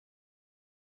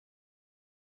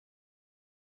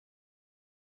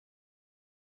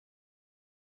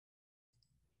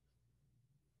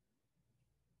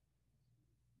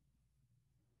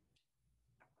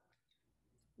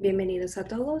Bienvenidos a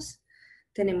todos.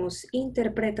 Tenemos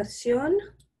interpretación.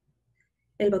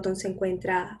 El botón se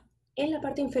encuentra en la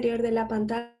parte inferior de la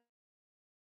pantalla.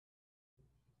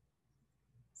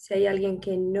 Si hay alguien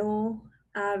que no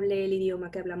hable el idioma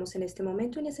que hablamos en este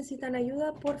momento y necesitan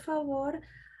ayuda, por favor,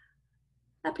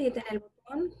 aprieten el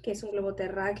botón, que es un globo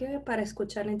terráqueo, para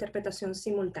escuchar la interpretación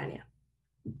simultánea.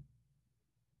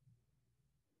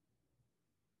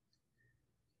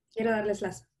 Quiero darles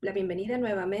la bienvenida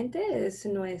nuevamente. Es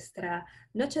nuestra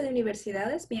noche de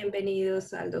universidades.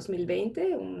 Bienvenidos al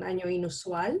 2020, un año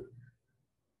inusual.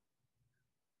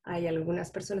 Hay algunas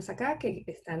personas acá que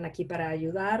están aquí para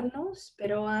ayudarnos,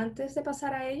 pero antes de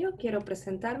pasar a ello, quiero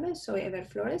presentarme. Soy Ever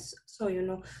Flores, soy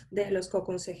uno de los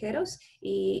co-consejeros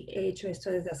y he hecho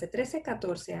esto desde hace 13,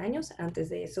 14 años. Antes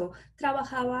de eso,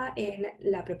 trabajaba en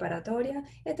la preparatoria.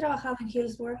 He trabajado en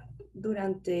Hillsborough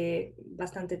durante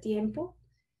bastante tiempo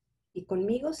y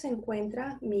conmigo se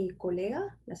encuentra mi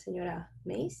colega, la señora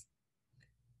Mace.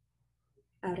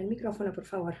 Abre el micrófono, por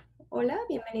favor. Hola,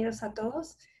 bienvenidos a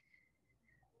todos.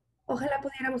 Ojalá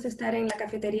pudiéramos estar en la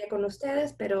cafetería con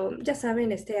ustedes, pero ya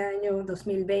saben, este año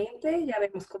 2020, ya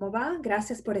vemos cómo va.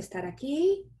 Gracias por estar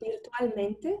aquí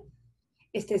virtualmente.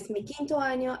 Este es mi quinto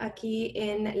año aquí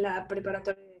en la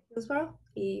preparatoria de Hillsborough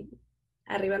y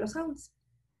arriba los Sounds.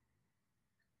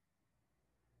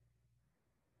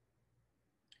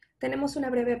 Tenemos una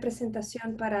breve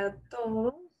presentación para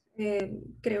todos.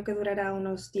 Creo que durará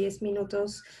unos 10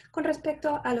 minutos con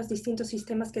respecto a los distintos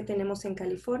sistemas que tenemos en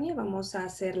California. Vamos a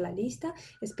hacer la lista.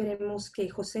 Esperemos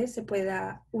que José se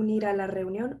pueda unir a la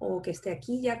reunión o que esté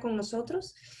aquí ya con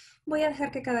nosotros. Voy a dejar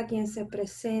que cada quien se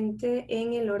presente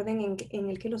en el orden en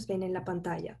el que los ven en la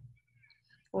pantalla.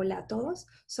 Hola a todos,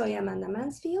 soy Amanda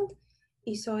Mansfield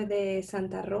y soy de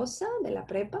Santa Rosa, de la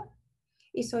prepa,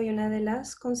 y soy una de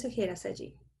las consejeras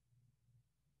allí.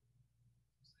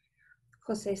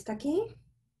 José está aquí.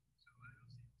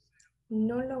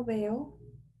 No lo veo.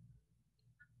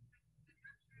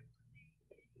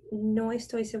 No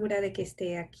estoy segura de que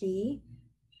esté aquí.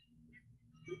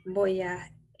 Voy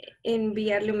a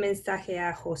enviarle un mensaje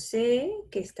a José,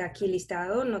 que está aquí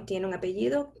listado. No tiene un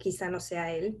apellido, quizá no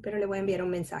sea él, pero le voy a enviar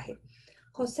un mensaje.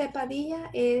 José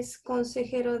Padilla es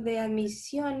consejero de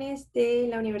admisiones de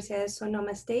la Universidad de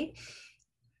Sonoma State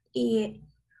y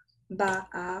va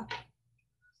a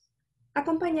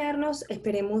acompañarnos,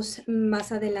 esperemos,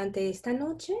 más adelante esta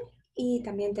noche. Y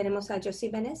también tenemos a Josie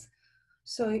Benes.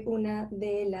 Soy una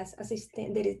de las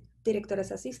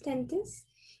directoras asistentes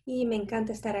y me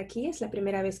encanta estar aquí. Es la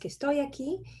primera vez que estoy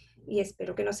aquí y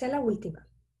espero que no sea la última.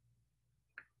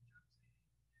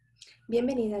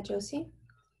 Bienvenida, Josie.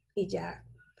 Y ya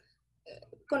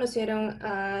conocieron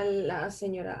a al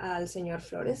señor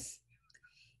Flores.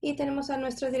 Y tenemos a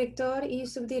nuestro director y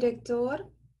subdirector.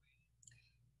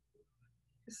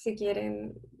 Si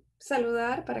quieren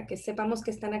saludar para que sepamos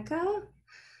que están acá.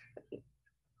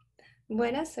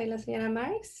 Buenas, soy la señora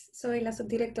Marks, soy la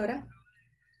subdirectora.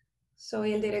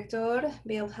 Soy el director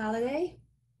Bill Halliday.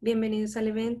 Bienvenidos al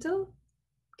evento.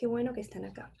 Qué bueno que están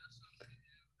acá.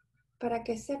 Para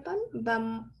que sepan,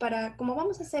 cómo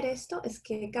vamos a hacer esto es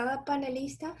que cada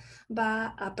panelista va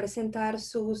a presentar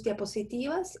sus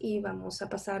diapositivas y vamos a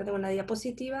pasar de una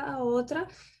diapositiva a otra.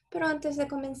 Pero antes de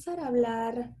comenzar a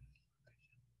hablar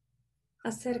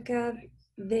acerca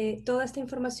de toda esta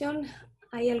información,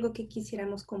 hay algo que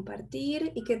quisiéramos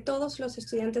compartir y que todos los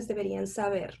estudiantes deberían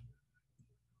saber.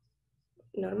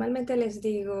 Normalmente les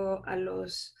digo a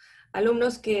los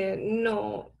alumnos que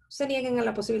no se nieguen a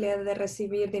la posibilidad de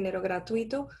recibir dinero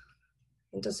gratuito.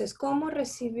 Entonces, ¿cómo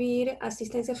recibir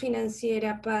asistencia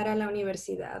financiera para la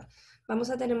universidad? Vamos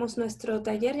a tener nuestro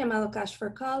taller llamado Cash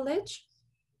for College,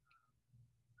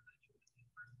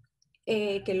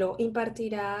 que lo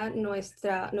impartirá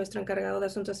nuestro encargado de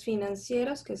asuntos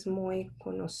financieros, que es muy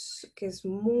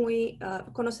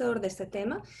conocedor de este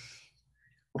tema.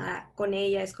 Con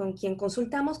ella es con quien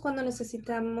consultamos cuando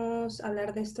necesitamos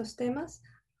hablar de estos temas.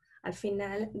 Al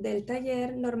final del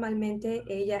taller, normalmente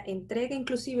ella entrega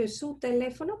inclusive su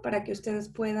teléfono para que ustedes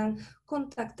puedan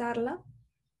contactarla.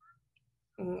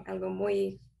 Algo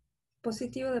muy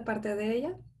positivo de parte de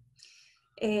ella.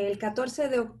 El 14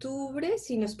 de octubre,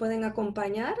 si nos pueden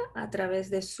acompañar a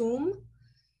través de Zoom,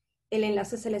 el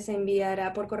enlace se les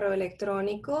enviará por correo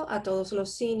electrónico a todos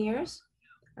los seniors.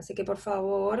 Así que por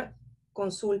favor,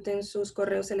 consulten sus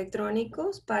correos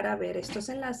electrónicos para ver estos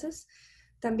enlaces.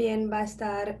 También va a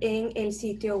estar en el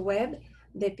sitio web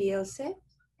de PLC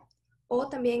o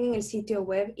también en el sitio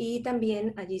web y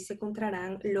también allí se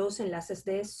encontrarán los enlaces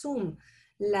de Zoom.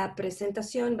 La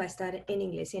presentación va a estar en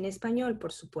inglés y en español,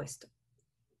 por supuesto.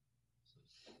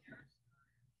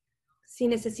 Si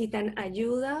necesitan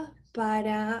ayuda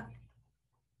para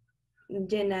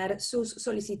llenar sus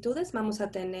solicitudes, vamos a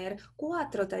tener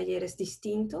 4 talleres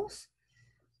distintos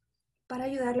para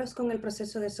ayudarlos con el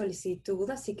proceso de solicitud,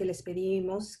 así que les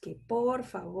pedimos que por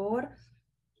favor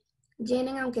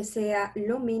llenen aunque sea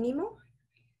lo mínimo,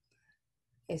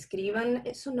 escriban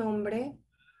su nombre,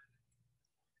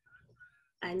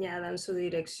 añadan su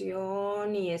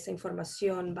dirección y esa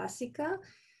información básica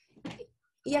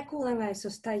y acudan a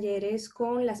esos talleres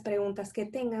con las preguntas que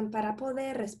tengan para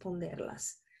poder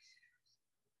responderlas.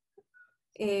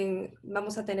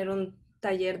 Vamos a tener un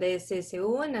taller de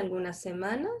SSU en algunas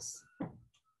semanas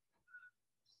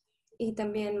y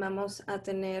también vamos a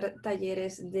tener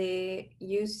talleres de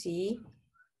UC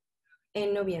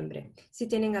en noviembre. Si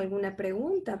tienen alguna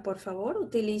pregunta, por favor,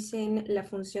 utilicen la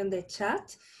función de chat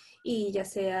y ya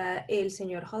sea el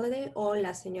señor Holiday o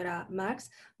la señora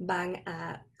Max van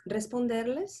a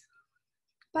responderles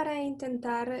para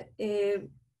intentar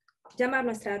llamar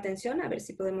nuestra atención a ver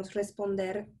si podemos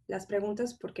responder las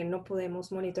preguntas porque no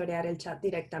podemos monitorear el chat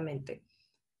directamente.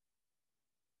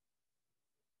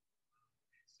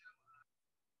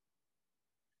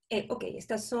 Ok,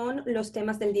 estos son los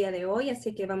temas del día de hoy,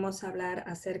 así que vamos a hablar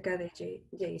acerca de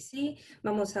JC,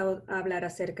 vamos a hablar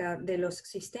acerca de los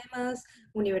sistemas,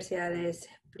 universidades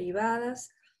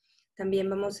privadas, también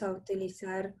vamos a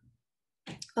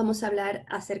hablar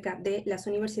acerca de las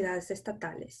universidades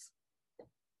estatales.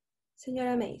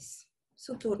 Señora Mays,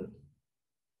 su turno.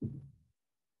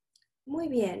 Muy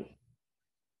bien.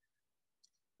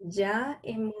 Ya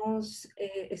hemos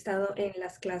estado en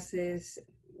las clases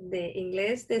de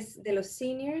inglés de los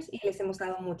seniors y les hemos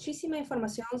dado muchísima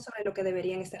información sobre lo que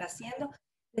deberían estar haciendo.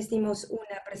 Les dimos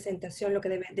una presentación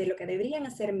de lo que deberían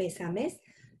hacer mes a mes.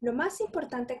 Lo más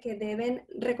importante que deben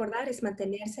recordar es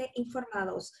mantenerse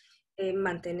informados,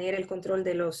 mantener el control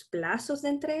de los plazos de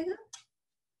entrega.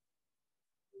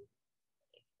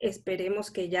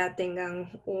 Esperemos que ya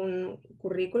tengan un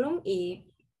currículum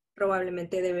y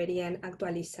probablemente deberían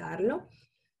actualizarlo.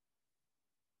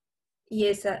 Y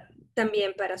esa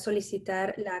también para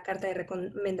solicitar la carta de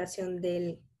recomendación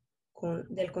del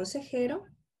consejero.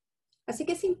 Así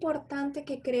que es importante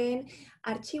que creen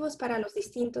archivos para los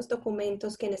distintos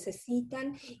documentos que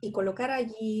necesitan y colocar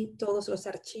allí todos los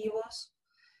archivos,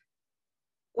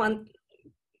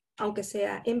 aunque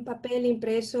sea en papel,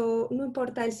 impreso, no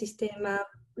importa el sistema,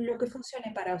 lo que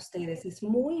funcione para ustedes. Es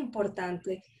muy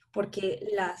importante porque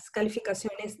las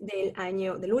calificaciones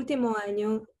del último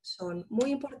año son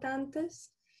muy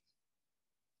importantes.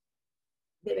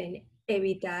 Deben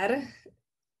evitar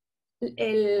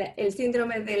el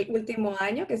síndrome del último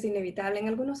año, que es inevitable en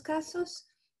algunos casos.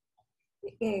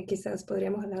 Quizás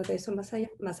podríamos hablar de eso más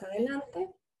adelante.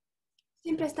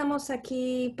 Siempre estamos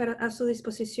aquí a su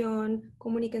disposición.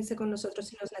 Comuníquense con nosotros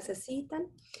si nos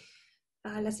necesitan.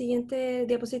 La siguiente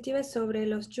diapositiva es sobre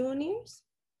los juniors.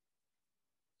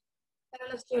 Para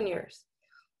los juniors,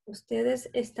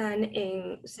 ustedes están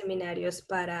en seminarios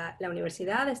para la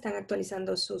universidad, están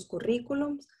actualizando sus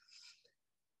currículums.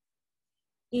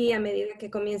 Y a medida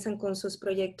que comienzan con sus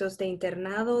proyectos de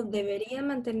internado, deberían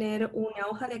mantener una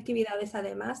hoja de actividades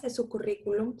además de su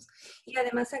currículum y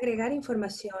además agregar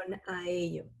información a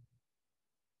ello.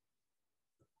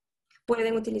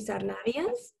 Pueden utilizar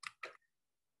Naviance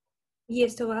y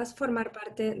esto va a formar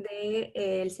parte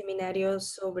del seminario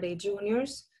sobre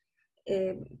juniors.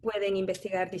 Pueden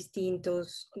investigar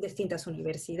distintas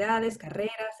universidades,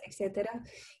 carreras, etc.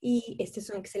 Y este es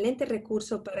un excelente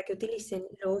recurso para que utilicen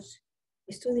los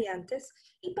estudiantes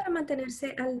y para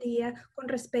mantenerse al día con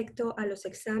respecto a los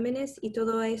exámenes, y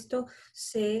todo esto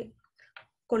se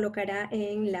colocará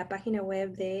en la página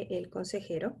web del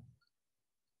consejero.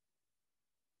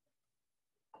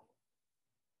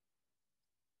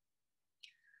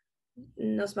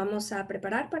 Nos vamos a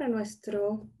preparar para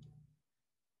nuestro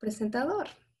presentador.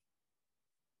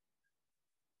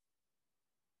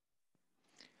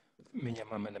 Me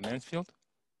llamo Amanda Mansfield.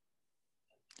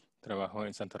 Trabajo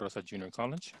en Santa Rosa Junior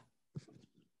College.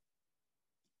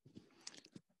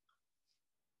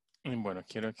 Y bueno,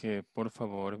 quiero que por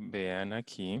favor vean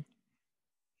aquí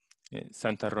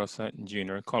Santa Rosa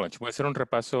Junior College. Voy a hacer un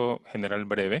repaso general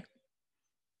breve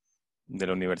de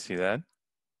la universidad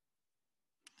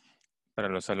para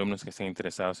los alumnos que estén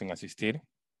interesados en asistir.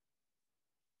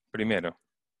 Primero,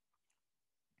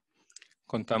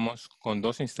 contamos con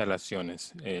 2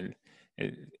 instalaciones,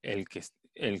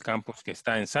 el campus que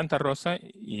está en Santa Rosa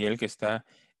y el que está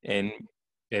en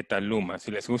Petaluma. Si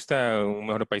les gusta un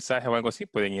mejor paisaje o algo así,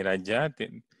 pueden ir allá.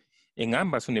 En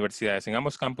ambas universidades, en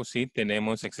ambos campus sí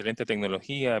tenemos excelente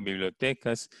tecnología,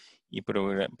 bibliotecas y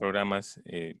programas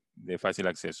de fácil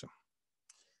acceso.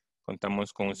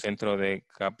 Contamos con un centro de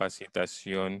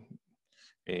capacitación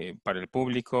para el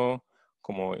público,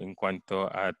 como en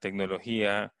cuanto a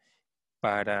tecnología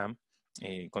para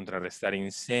contrarrestar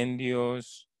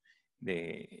incendios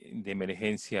de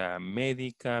emergencia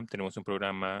médica. Tenemos un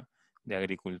programa de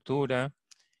agricultura.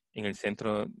 En el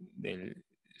centro del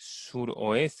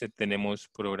suroeste tenemos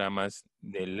programas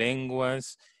de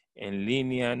lenguas en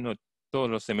línea, no todos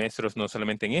los semestres, no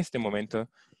solamente en este momento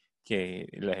que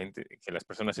las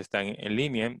personas están en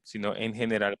línea, sino en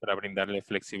general para brindarle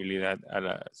flexibilidad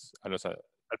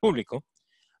al público.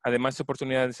 Además,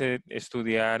 oportunidades de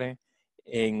estudiar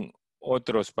en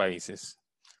otros países.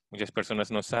 Muchas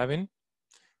personas no saben,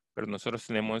 pero nosotros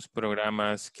tenemos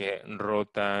programas que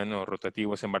rotan o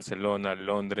rotativos en Barcelona,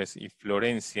 Londres y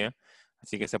Florencia,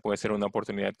 así que esa puede ser una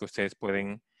oportunidad que ustedes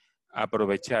pueden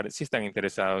aprovechar si están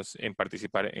interesados en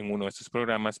participar en uno de estos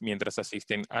programas mientras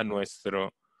asisten a nuestra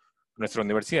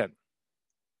universidad.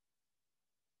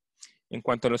 En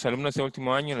cuanto a los alumnos de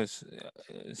último año, los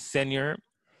senior,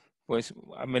 pues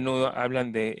a menudo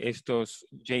hablan de estos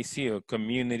JC o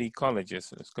community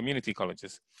colleges, los community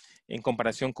colleges, en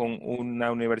comparación con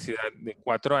una universidad de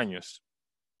 4 años.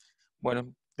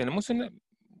 Bueno,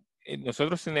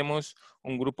 nosotros tenemos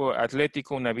un grupo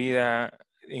atlético, una vida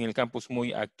en el campus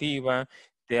muy activa,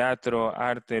 teatro,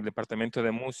 arte, el departamento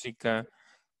de música,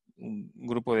 un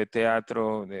grupo de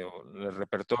teatro, de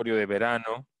repertorio de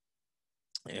verano.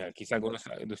 Quizá algunos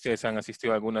de ustedes han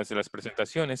asistido a algunas de las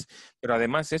presentaciones, pero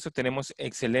además de eso tenemos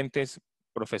excelentes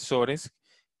profesores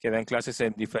que dan clases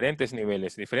en diferentes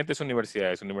niveles, diferentes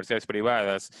universidades, universidades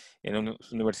privadas, en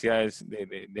universidades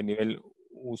de nivel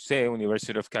UC,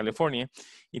 University of California,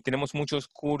 y tenemos muchos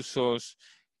cursos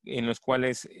en los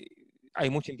cuales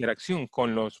hay mucha interacción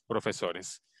con los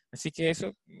profesores. Así que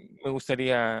eso me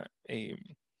gustaría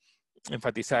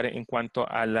enfatizar en cuanto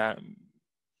a la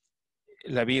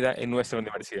vida en nuestra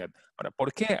universidad. Ahora,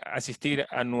 ¿por qué asistir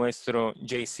a nuestro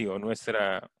JC o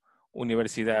nuestra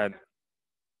universidad?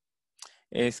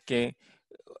 Es que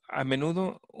a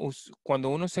menudo cuando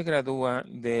uno se gradúa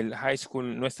del high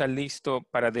school no está listo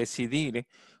para decidir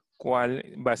cuál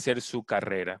va a ser su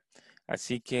carrera.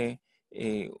 Así que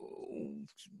eh,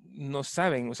 no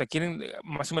saben, o sea, quieren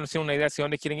más o menos tener una idea hacia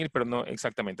dónde quieren ir, pero no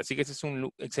exactamente. Así que ese es un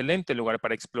excelente lugar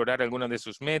para explorar algunas de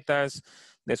sus metas,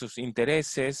 de sus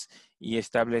intereses y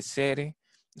establecer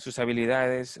sus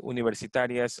habilidades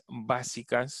universitarias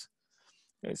básicas,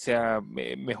 sea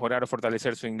mejorar o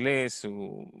fortalecer su inglés,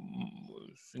 su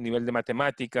nivel de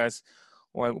matemáticas,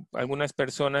 o algunas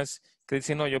personas que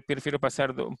dicen, no, yo prefiero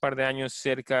pasar un par de años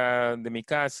cerca de mi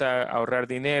casa, ahorrar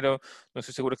dinero, no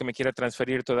estoy seguro que me quiera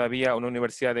transferir todavía a una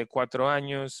universidad de 4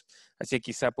 años, así que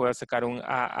quizá pueda sacar un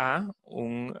AA,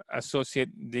 un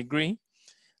Associate Degree,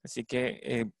 así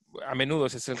que a menudo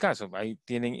ese es el caso, ahí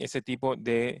tienen ese tipo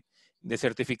de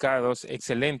certificados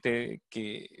excelentes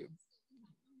que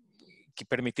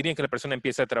permitirían que la persona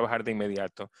empiece a trabajar de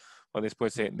inmediato o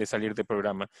después de salir del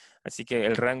programa. Así que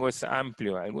el rango es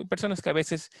amplio. Hay personas que a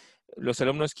veces los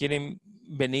alumnos quieren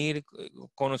venir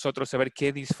con nosotros a ver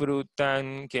qué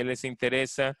disfrutan, qué les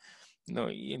interesa, ¿no?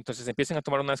 Y entonces empiezan a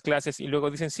tomar unas clases y luego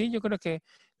dicen, sí, yo creo que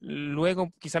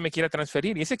luego quizá me quiera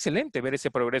transferir. Y es excelente ver ese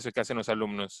progreso que hacen los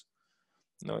alumnos,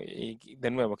 ¿no? Y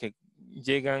de nuevo, que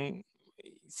llegan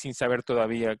sin saber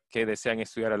todavía qué desean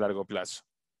estudiar a largo plazo.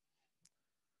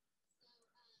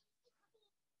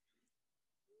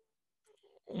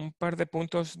 Un par de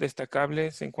puntos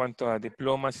destacables en cuanto a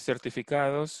diplomas y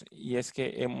certificados, y es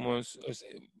que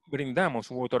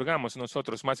brindamos u otorgamos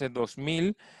nosotros más de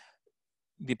 2.000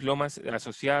 diplomas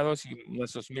asociados y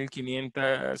unos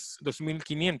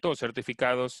 2.500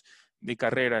 certificados de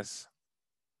carreras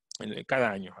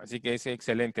cada año. Así que es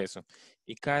excelente eso.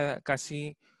 Y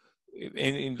casi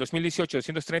en 2018,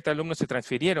 230 alumnos se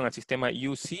transfirieron al sistema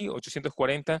UC,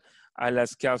 840 a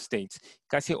las Cal States.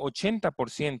 Casi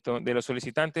 80% de los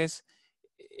solicitantes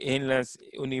en las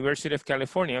University of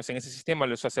California, o sea, en ese sistema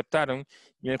los aceptaron,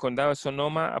 y en el condado de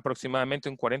Sonoma aproximadamente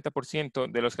un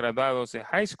 40% de los graduados de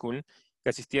high school que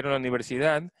asistieron a la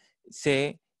universidad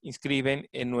se inscriben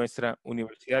en nuestra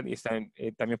universidad y están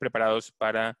también preparados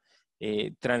para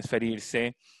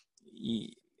transferirse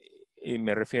y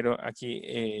me refiero aquí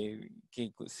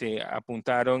que se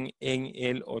apuntaron en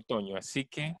el otoño. Así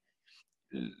que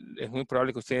es muy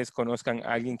probable que ustedes conozcan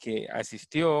a alguien que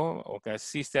asistió o que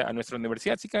asiste a nuestra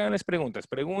universidad. Así que háganles preguntas.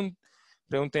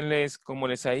 Pregúntenles cómo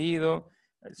les ha ido.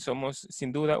 Somos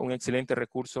sin duda un excelente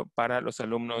recurso para los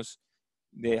alumnos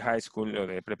de high school o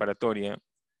de preparatoria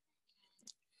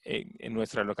en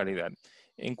nuestra localidad.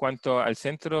 En cuanto al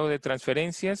centro de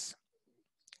transferencias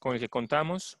con el que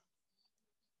contamos,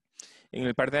 En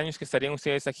el par de años que estarían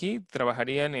ustedes aquí,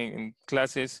 trabajarían en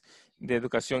clases de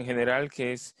educación general,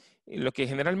 que es lo que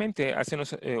generalmente hacen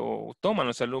o toman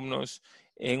los alumnos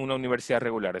en una universidad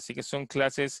regular. Así que son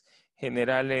clases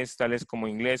generales, tales como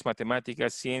inglés,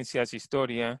 matemáticas, ciencias,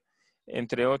 historia,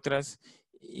 entre otras.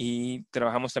 Y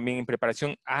trabajamos también en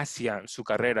preparación hacia su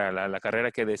carrera, la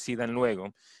carrera que decidan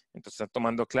luego. Entonces, están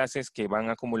tomando clases que van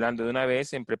acumulando de una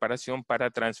vez en preparación para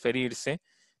transferirse,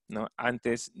 ¿no?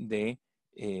 Antes de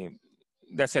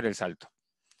hacer el salto.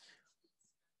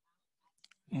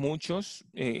 Muchos,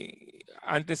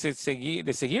 antes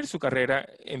de seguir su carrera,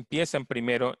 empiezan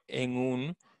primero en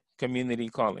un community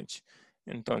college.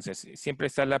 Entonces, siempre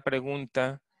está la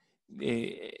pregunta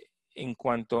en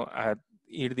cuanto a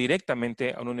ir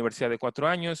directamente a una universidad de 4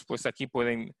 años, pues aquí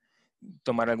pueden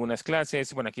tomar algunas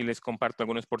clases. Bueno, aquí les comparto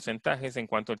algunos porcentajes en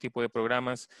cuanto al tipo de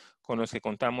programas con los que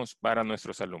contamos para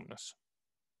nuestros alumnos.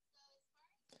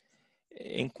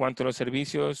 En cuanto a los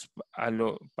servicios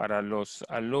para los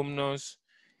alumnos,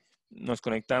 nos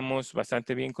conectamos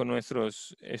bastante bien con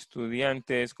nuestros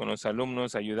estudiantes, con los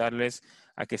alumnos, ayudarles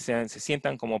a que se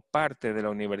sientan como parte de la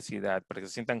universidad, para que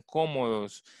se sientan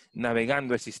cómodos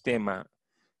navegando el sistema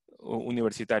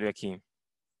universitario aquí.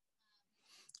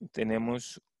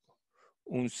 Tenemos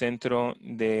un centro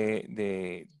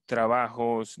de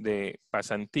trabajos, de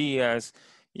pasantías,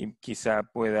 y quizá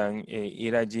puedan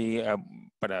ir allí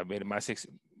para ver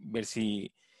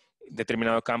si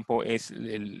determinado campo es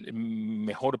el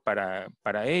mejor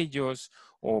para ellos,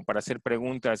 o para hacer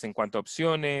preguntas en cuanto a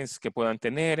opciones que puedan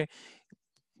tener.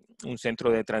 Un centro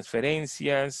de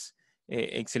transferencias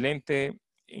excelente,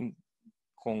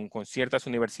 con ciertas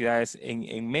universidades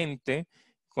en mente,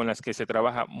 con las que se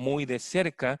trabaja muy de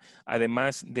cerca,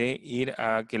 además de ir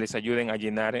a que les ayuden a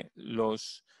llenar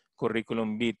los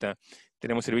currículum vitae.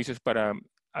 Tenemos servicios para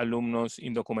alumnos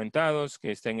indocumentados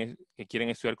que quieren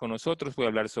estudiar con nosotros. Voy a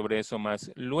hablar sobre eso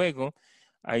más luego.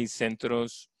 Hay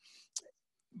centros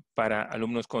para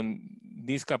alumnos con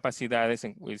discapacidades,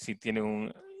 si tienen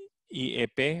un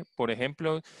IEP, por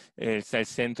ejemplo, está el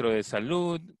centro de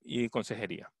salud y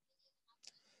consejería.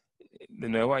 De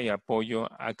nuevo hay apoyo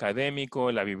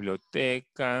académico, la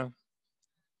biblioteca,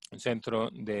 un centro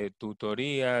de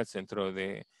tutoría,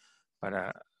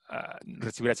 para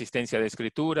recibir asistencia de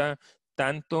escritura,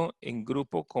 tanto en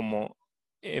grupo como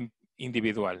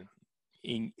individual,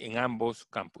 en ambos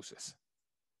campuses.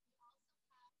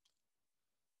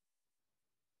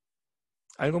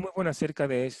 Algo muy bueno acerca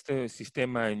de este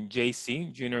sistema en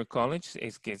JC, Junior College,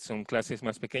 es que son clases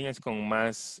más pequeñas con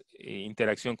más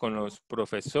interacción con los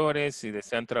profesores. Si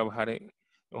desean trabajar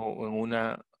con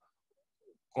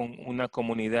una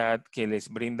comunidad que les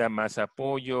brinda más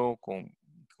apoyo, con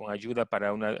ayuda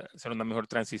para hacer una mejor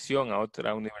transición a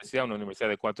otra universidad, una universidad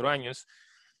de 4 años,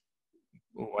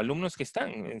 o alumnos que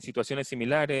están en situaciones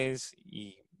similares,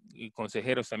 y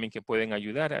consejeros también que pueden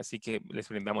ayudar, así que les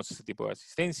brindamos ese tipo de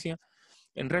asistencia.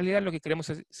 En realidad lo que queremos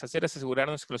hacer es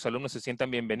asegurarnos que los alumnos se sientan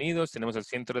bienvenidos. Tenemos el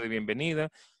centro de bienvenida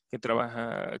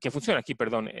que funciona aquí,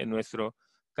 perdón, en nuestro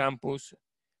campus,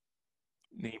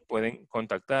 y pueden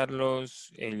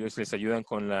contactarlos. Ellos les ayudan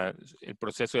con el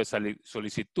proceso de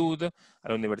solicitud a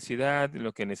la universidad,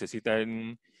 lo que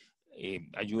necesitan,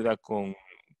 ayuda con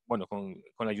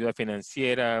la ayuda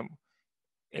financiera,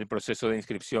 el proceso de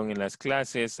inscripción en las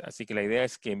clases. Así que la idea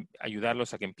es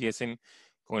ayudarlos a que empiecen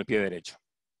con el pie derecho.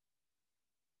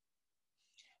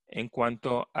 En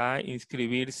cuanto a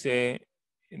inscribirse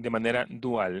de manera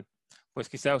dual, pues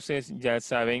quizá ustedes ya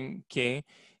saben que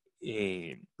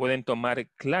pueden tomar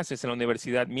clases en la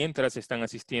universidad mientras están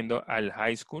asistiendo al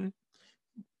high school,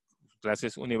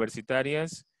 clases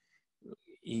universitarias,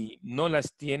 y no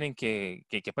las tienen que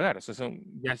pagar. Eso son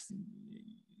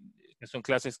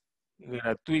clases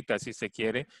gratuitas, si se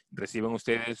quiere. Reciben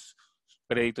ustedes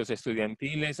créditos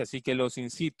estudiantiles, así que los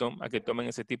incito a que tomen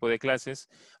ese tipo de clases,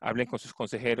 hablen con sus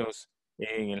consejeros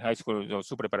en el high school o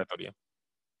su preparatoria.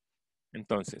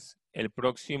 Entonces, el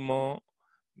próximo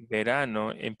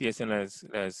verano empiezan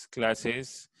las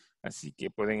clases, así que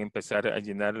pueden empezar a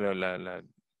llenar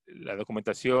la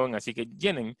documentación, así que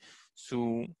llenen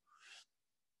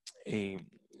eh,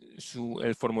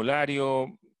 el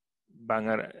formulario. Van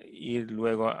a ir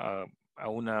luego a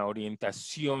una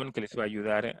orientación que les va a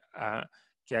ayudar a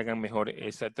que hagan mejor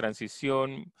esa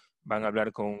transición. Van a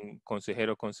hablar con un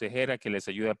consejero o consejera que les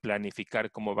ayude a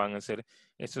planificar cómo van a hacer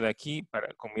esto de aquí,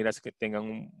 con miras que tengan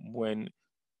un buen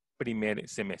primer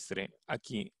semestre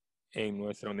aquí en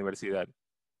nuestra universidad.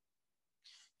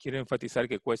 Quiero enfatizar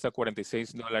que cuesta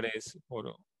 $46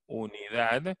 por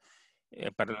unidad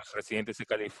para los residentes de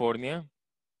California,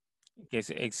 que es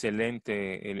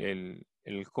excelente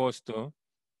el costo,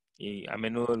 y a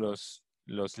menudo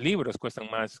los libros cuestan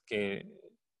más que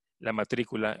la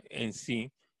matrícula en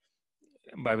sí.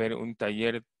 Va a haber un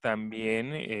taller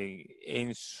también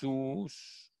en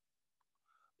sus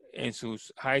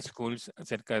high schools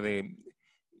acerca de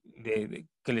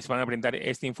que les van a brindar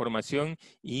esta información,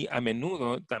 y a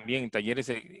menudo también talleres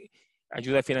de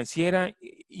ayuda financiera,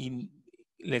 y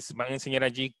les van a enseñar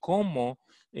allí cómo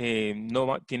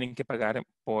no tienen que pagar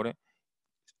por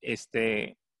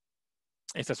estas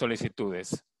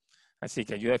solicitudes. Así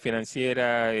que ayuda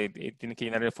financiera, tienen que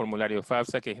llenar el formulario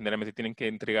FAFSA, que generalmente tienen que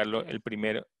entregarlo el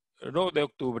 1 de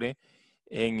octubre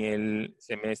en el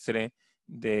semestre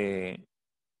del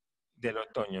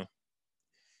otoño.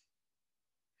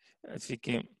 Así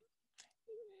que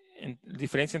la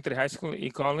diferencia entre high school y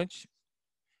college,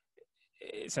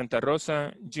 Santa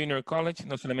Rosa Junior College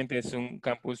no solamente es un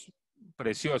campus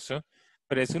precioso,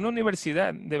 pero es una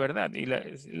universidad de verdad, y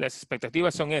las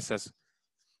expectativas son esas.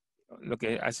 Lo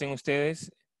que hacen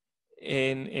ustedes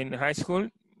en high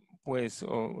school, pues,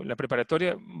 o la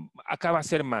preparatoria, acaba a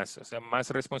ser más, o sea, más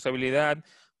responsabilidad,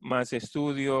 más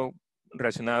estudio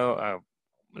relacionado a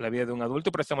la vida de un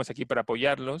adulto, pero estamos aquí para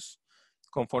apoyarlos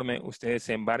conforme ustedes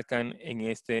se embarcan en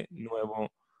este nuevo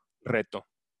reto.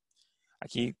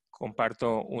 Aquí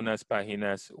comparto unas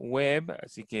páginas web,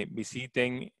 así que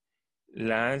visítenlas,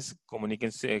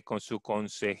 comuníquense con su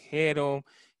consejero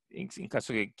en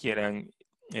caso que quieran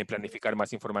planificar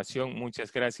más información. Muchas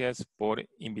gracias por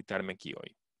invitarme aquí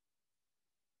hoy.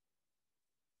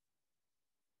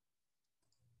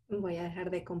 Voy a dejar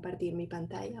de compartir mi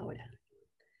pantalla ahora.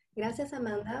 Gracias,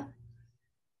 Amanda.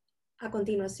 A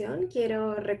continuación,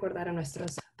 quiero recordar a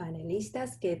nuestros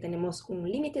panelistas que tenemos un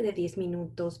límite de 10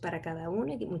 minutos para cada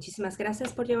uno, y muchísimas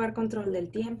gracias por llevar control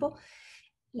del tiempo.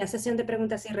 La sesión de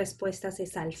preguntas y respuestas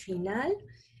es al final,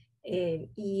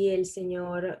 y el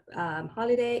señor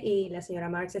Holiday y la señora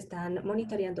Marx están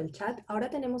monitoreando el chat.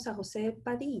 Ahora tenemos a José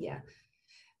Padilla.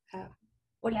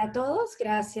 Hola a todos,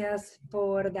 gracias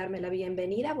por darme la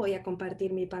bienvenida. Voy a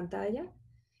compartir mi pantalla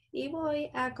y voy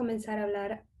a comenzar a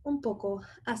hablar un poco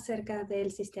acerca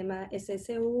del sistema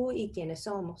SSU y quiénes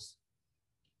somos.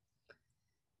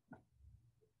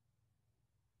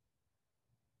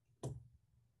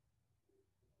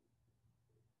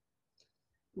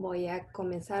 Voy a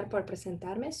comenzar por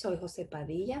presentarme. Soy José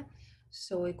Padilla.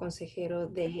 Soy consejero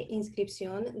de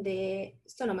inscripción de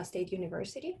Sonoma State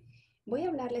University. Voy a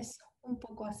hablarles un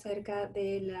poco acerca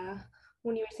de la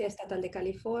Universidad Estatal de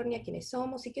California, quiénes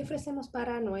somos y qué ofrecemos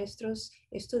para nuestros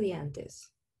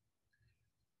estudiantes.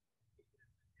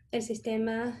 El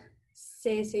sistema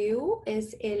CSU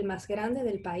es el más grande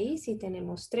del país y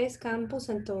tenemos 3 campus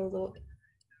en todo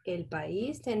el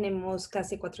país. Tenemos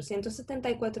casi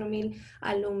 474,000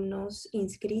 alumnos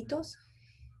inscritos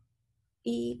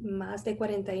y más de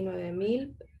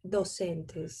 49,000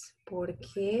 docentes. ¿Por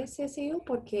qué CSU?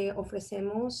 Porque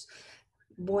ofrecemos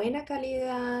buena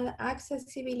calidad,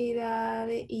 accesibilidad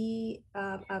y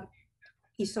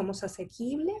somos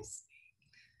asequibles.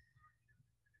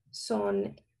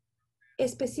 Son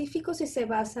específicos y se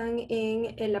basan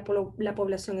en la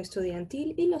población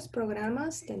estudiantil y los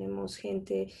programas. Tenemos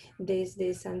gente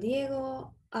desde San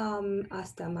Diego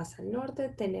hasta más al norte.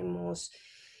 Tenemos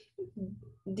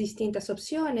distintas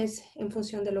opciones en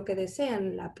función de lo que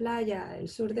desean. La playa, el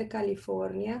sur de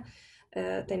California.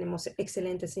 Tenemos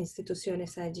excelentes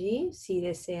instituciones allí. Si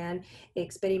desean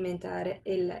experimentar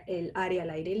el área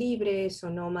al aire libre,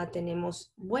 Sonoma,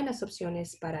 tenemos buenas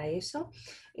opciones para eso.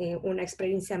 Una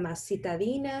experiencia más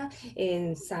citadina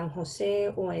en San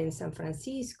José o en San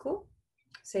Francisco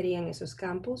serían esos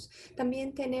campus.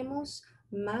 También tenemos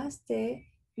más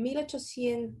de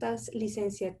 1,800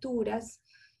 licenciaturas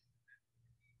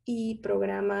y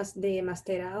programas de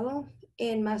masterado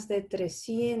en más de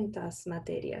 300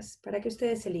 materias para que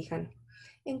ustedes elijan.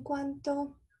 En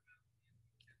cuanto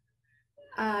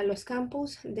a los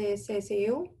campus de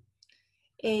CSU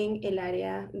en el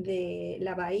área de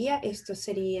la Bahía, estos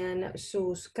serían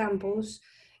sus campus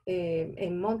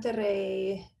en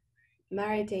Monterrey,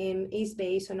 Maritime, East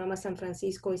Bay, Sonoma, San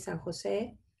Francisco y San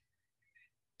José.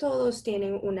 Todos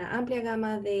tienen una amplia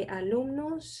gama de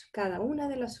alumnos. Cada una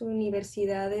de las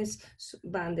universidades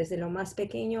van desde lo más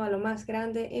pequeño a lo más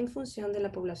grande en función de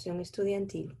la población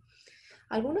estudiantil.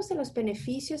 Algunos de los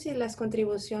beneficios y las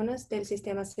contribuciones del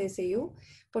sistema CSU,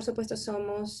 por supuesto,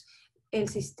 somos el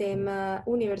sistema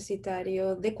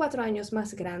universitario de 4 años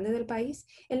más grande del país.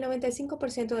 El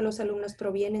 95% de los alumnos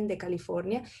provienen de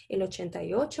California, el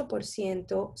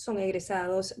 88% son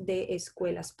egresados de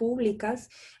escuelas públicas,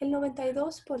 el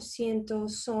 92%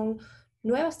 son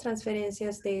nuevas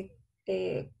transferencias de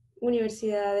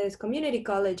universidades, community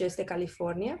colleges de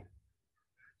California.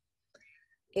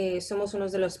 Somos uno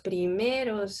de los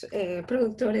primeros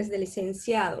productores de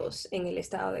licenciados en el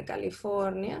estado de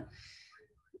California.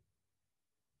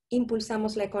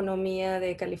 Impulsamos la economía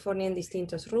de California en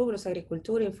distintos rubros: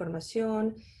 agricultura,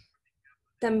 información.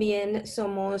 También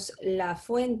somos la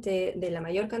fuente de la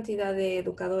mayor cantidad de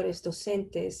educadores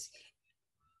docentes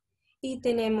y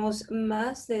tenemos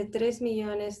más de 3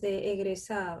 millones de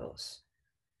egresados.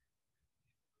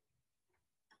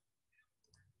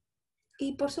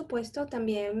 Y por supuesto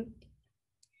también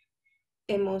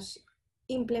hemos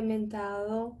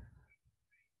implementado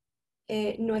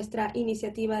nuestra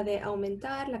iniciativa de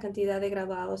aumentar la cantidad de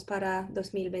graduados para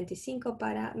 2025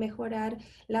 para mejorar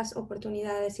las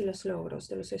oportunidades y los logros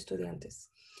de los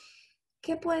estudiantes.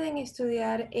 ¿Qué pueden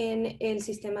estudiar en el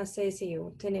sistema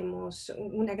CSU? Tenemos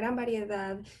una gran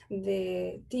variedad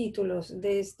de títulos,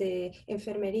 desde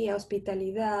enfermería,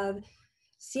 hospitalidad,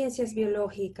 ciencias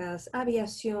biológicas,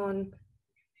 aviación.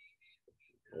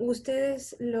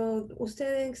 Ustedes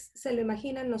se lo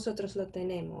imaginan, nosotros lo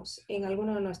tenemos en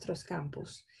alguno de nuestros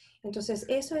campus. Entonces,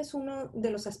 eso es uno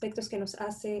de los aspectos que nos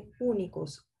hace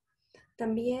únicos.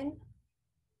 También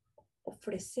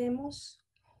ofrecemos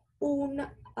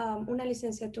una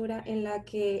licenciatura en la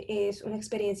que es una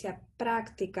experiencia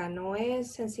práctica, no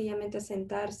es sencillamente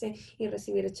sentarse y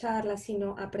recibir charlas,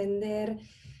 sino aprender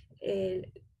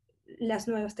eh, las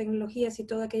nuevas tecnologías y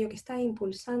todo aquello que está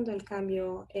impulsando el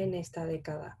cambio en esta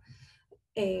década.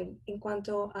 En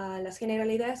cuanto a las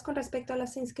generalidades con respecto a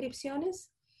las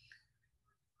inscripciones,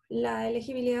 la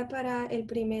elegibilidad para el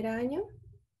primer año,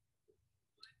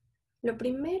 lo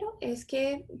primero es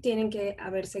que tienen que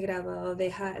haberse graduado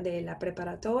de la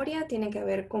preparatoria, tienen que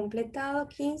haber completado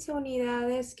 15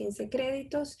 unidades, 15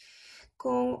 créditos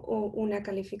con una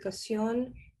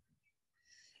calificación.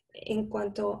 En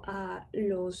cuanto a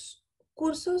los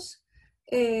cursos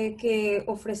que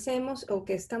ofrecemos o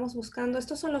que estamos buscando,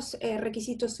 estos son los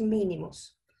requisitos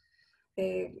mínimos.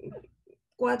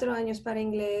 4 años para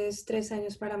inglés, 3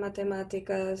 años para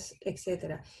matemáticas,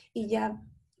 etcétera. Y ya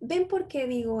ven por qué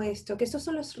digo esto, que estos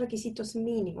son los requisitos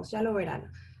mínimos, ya lo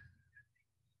verán.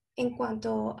 En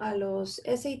cuanto a los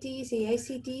SATs y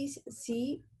ACTs,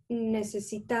 sí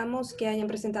necesitamos que hayan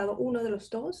presentado uno de los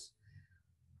dos,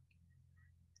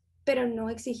 pero no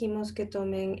exigimos que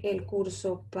tomen el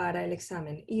curso para el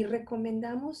examen y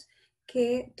recomendamos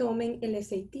que tomen el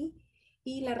SAT.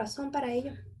 Y la razón para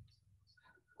ello,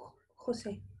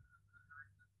 José.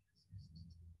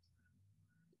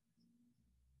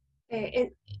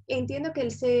 Entiendo que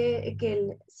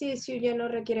el CSU ya no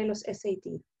requiere los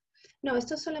SAT. No,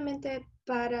 esto es solamente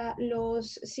para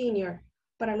los senior.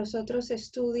 Para los otros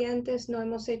estudiantes no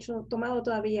hemos tomado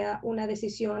todavía una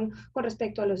decisión con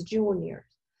respecto a los juniors.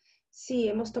 Sí,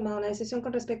 hemos tomado una decisión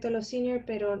con respecto a los senior,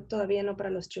 pero todavía no para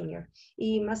los junior.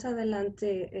 Y más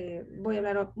adelante voy a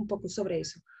hablar un poco sobre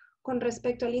eso. Con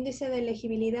respecto al índice de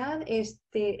elegibilidad,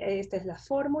 esta es la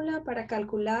fórmula para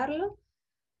calcularlo.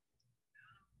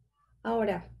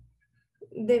 Ahora,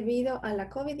 debido a la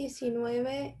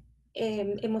COVID-19,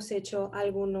 hemos hecho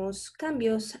algunos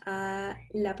cambios a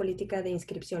la política de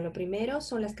inscripción. Lo primero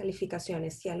son las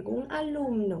calificaciones. Si algún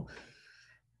alumno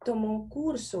tomó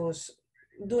cursos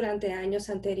durante años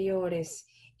anteriores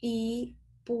y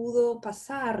pudo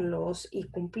pasarlos y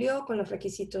cumplió con los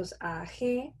requisitos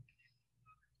AG,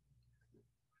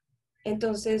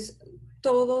 entonces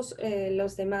todos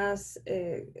las demás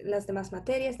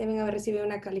materias deben haber recibido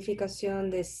una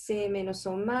calificación de C menos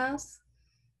o más.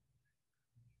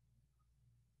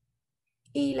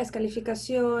 Y las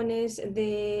calificaciones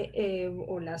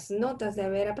o las notas de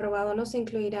haber aprobado no se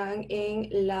incluirán en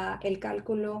el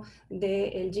cálculo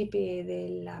del GPA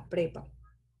de la prepa.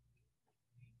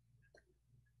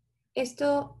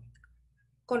 Esto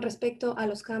con respecto a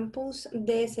los campus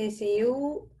de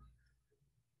CSU.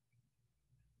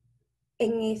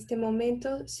 En este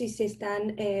momento, si se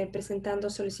están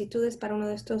presentando solicitudes para uno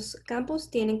de estos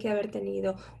campus, tienen que haber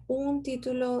tenido un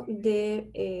título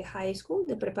de high school,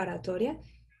 de preparatoria.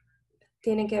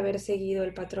 Tienen que haber seguido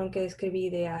el patrón que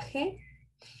describí de AG.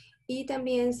 Y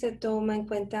también se toma en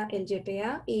cuenta el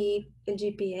GPA y el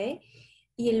GPA.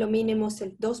 Y lo mínimo es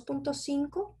el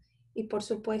 2.5. Y por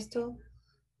supuesto,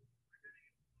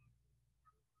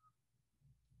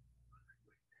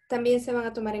 también se van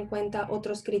a tomar en cuenta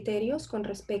otros criterios con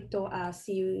respecto a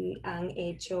si han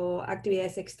hecho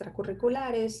actividades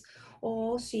extracurriculares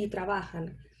o si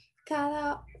trabajan.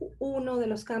 Cada uno de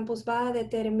los campus va a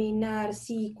determinar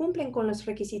si cumplen con los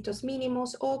requisitos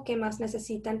mínimos o qué más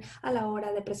necesitan a la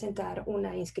hora de presentar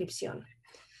una inscripción.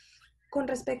 Con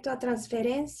respecto a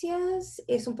transferencias,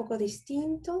 es un poco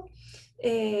distinto.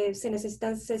 Se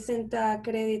necesitan 60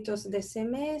 créditos de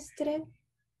semestre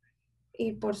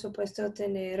y por supuesto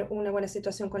tener una buena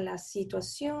situación con la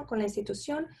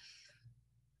institución,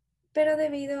 pero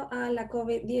debido a la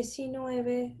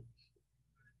COVID-19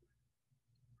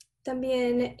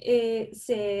 también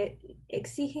se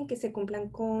exigen que se cumplan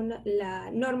con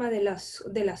la norma de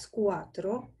las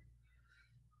 4.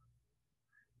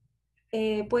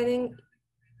 Pueden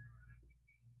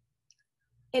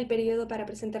El periodo para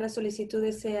presentar las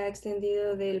solicitudes se ha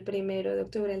extendido del 1 de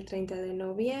octubre al 30 de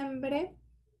noviembre.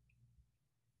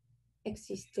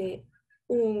 Existe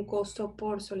un costo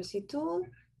por solicitud.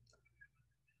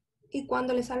 Y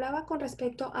cuando les hablaba con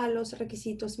respecto a los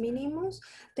requisitos mínimos,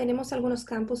 tenemos algunos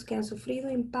campus que han sufrido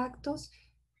impactos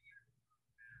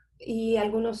y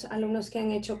algunos alumnos que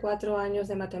han hecho 4 años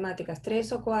de matemáticas,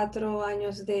 3 o 4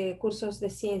 años de cursos de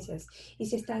ciencias y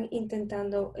se están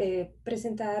intentando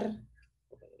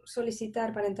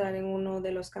solicitar para entrar en uno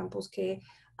de los campus que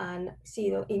han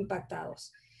sido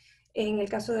impactados. En el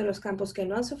caso de los campus que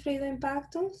no han sufrido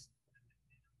impactos,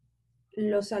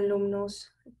 los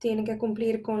alumnos tienen que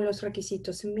cumplir con los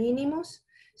requisitos mínimos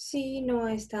si no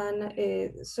están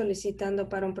solicitando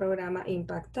para un programa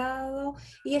impactado.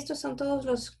 Y estos son todos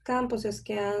los campuses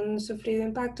que han sufrido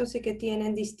impactos y que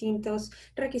tienen distintos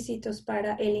requisitos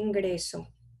para el ingreso.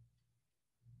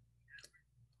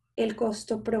 El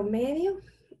costo promedio.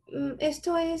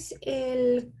 Esto es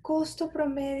el costo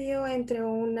promedio entre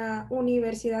una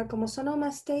universidad como Sonoma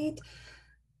State,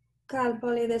 Cal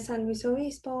Poly de San Luis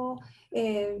Obispo,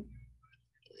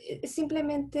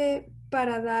 simplemente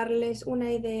para darles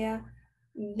una idea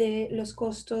de los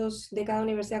costos de cada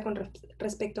universidad con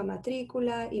respecto a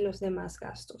matrícula y los demás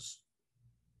gastos.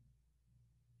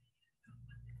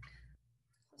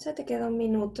 Se te queda un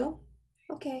minuto.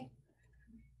 Ok.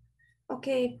 Ok,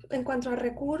 en cuanto a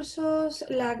recursos,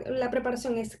 la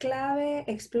preparación es clave.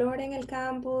 Exploren el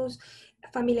campus,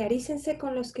 familiarícense con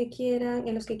en los que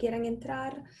quieran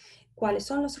entrar, cuáles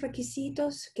son los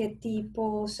requisitos, qué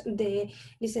tipos de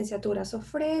licenciaturas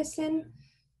ofrecen.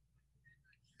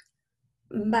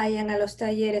 Vayan a los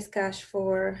talleres Cash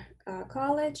for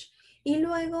College y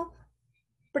luego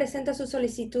presenta sus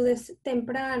solicitudes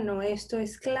temprano. Esto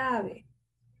es clave.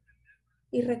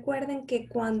 Y recuerden que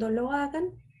cuando lo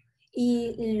hagan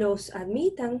y los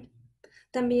admitan,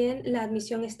 también la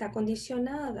admisión está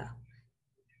condicionada.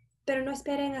 Pero no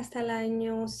esperen hasta el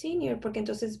año senior, porque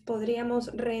entonces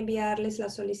podríamos reenviarles la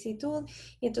solicitud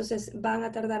y entonces van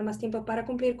a tardar más tiempo para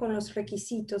cumplir con los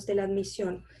requisitos de la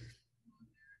admisión.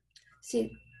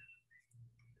 Sí,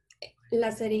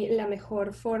 la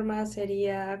mejor forma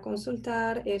sería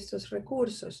consultar estos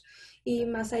recursos. Y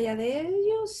más allá de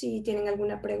ello, si tienen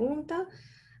alguna pregunta,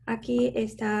 aquí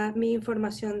está mi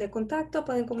información de contacto.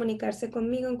 Pueden comunicarse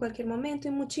conmigo en cualquier momento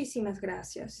y muchísimas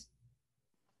gracias.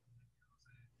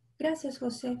 Gracias,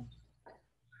 José.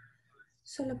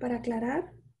 Solo para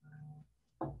aclarar.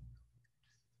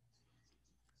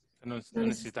 No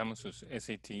necesitamos sus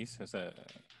SATs,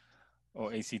 o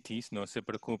ACTs, no se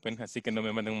preocupen, así que no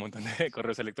me manden un montón de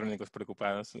correos electrónicos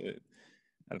preocupados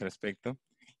al respecto.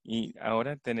 Y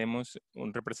ahora tenemos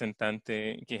un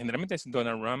representante que generalmente es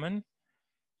Donna Rahman.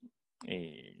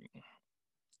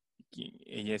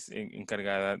 Ella es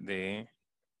encargada de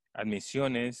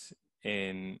admisiones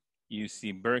en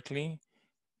UC Berkeley,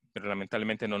 pero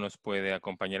lamentablemente no nos puede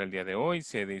acompañar el día de hoy.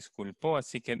 Se disculpó,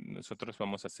 así que nosotros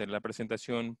vamos a hacer la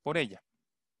presentación por ella.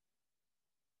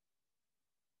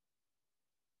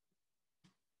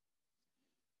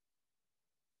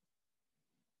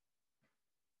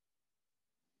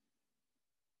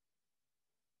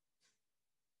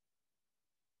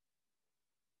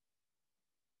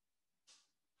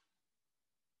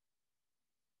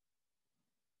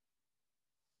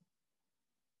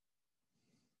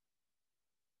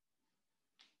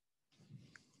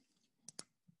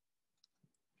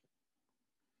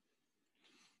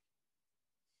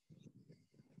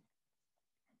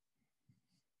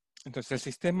 Entonces, el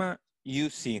sistema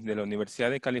UC de la Universidad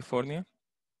de California,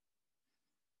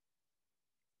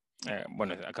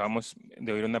 bueno, acabamos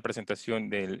de oír una presentación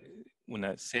de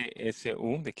una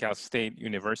CSU de Cal State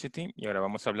University y ahora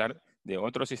vamos a hablar de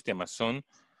otro sistema. Son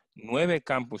 9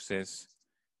 campuses,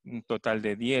 un total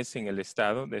de 10 en el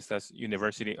estado de estas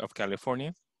University of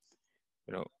California,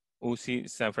 pero UC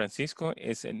San Francisco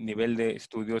es el nivel de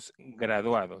estudios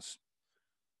graduados.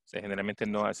 O sea, generalmente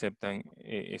no aceptan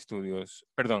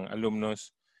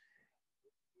alumnos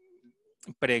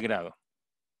pregrado.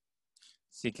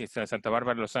 Sí que está Santa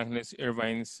Bárbara, Los Ángeles,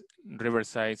 Irvine,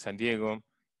 Riverside, San Diego,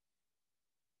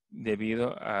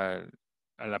 debido a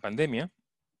la pandemia,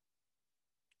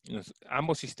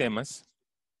 ambos sistemas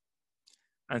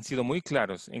han sido muy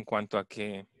claros en cuanto a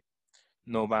que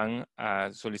no van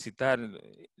a solicitar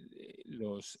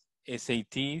los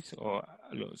SATs o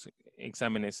los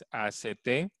exámenes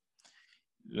ACT.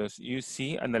 Los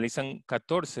UC analizan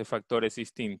 14 factores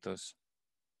distintos,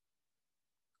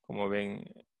 como ven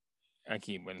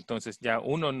aquí. Bueno, entonces ya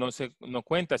uno no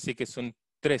cuenta, así que son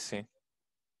 13.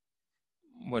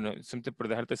 Bueno, simplemente por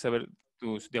dejarte saber,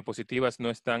 tus diapositivas no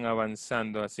están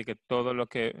avanzando, así que todo lo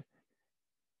que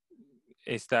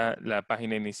está la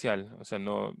página inicial, o sea,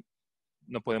 no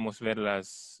podemos ver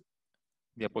las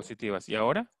diapositivas. ¿Y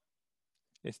ahora?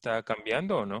 ¿Está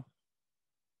cambiando o no?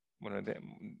 Bueno,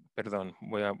 perdón,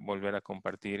 voy a volver a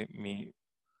compartir mi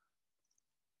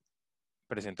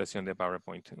presentación de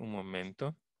PowerPoint. Un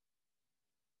momento.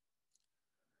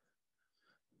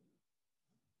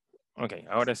 Ok,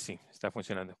 ahora sí, está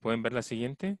funcionando. ¿Pueden ver la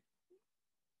siguiente?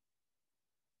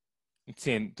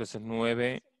 Sí, entonces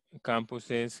 9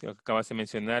 campuses que acabas de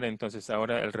mencionar. Entonces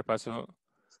ahora el repaso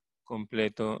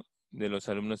completo de los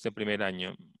alumnos de primer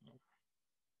año.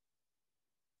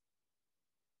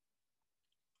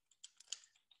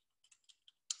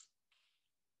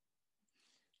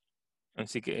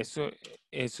 Así que eso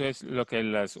es lo que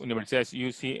las universidades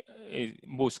UC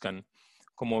buscan.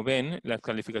 Como ven, las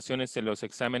calificaciones de los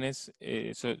exámenes,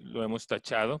 eso lo hemos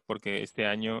tachado porque este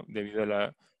año, debido a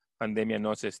la pandemia,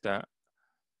 no se está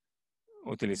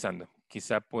utilizando.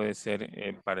 Quizá puede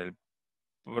ser para el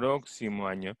próximo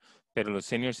año, pero los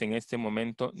seniors en este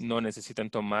momento no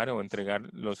necesitan tomar o entregar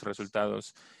los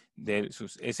resultados de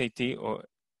sus SAT o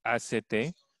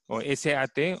ACT o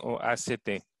SAT o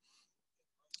ACT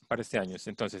para este año.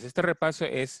 Entonces, este repaso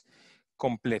es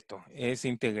completo, es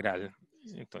integral.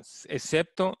 Entonces,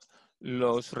 excepto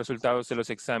los resultados de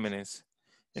los exámenes.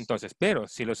 Entonces, pero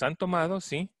si los han tomado,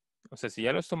 sí, o sea, si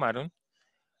ya los tomaron,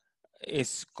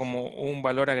 es como un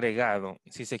valor agregado,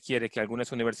 si se quiere, que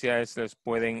algunas universidades los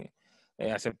pueden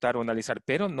aceptar o analizar,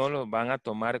 pero no lo van a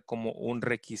tomar como un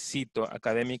requisito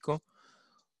académico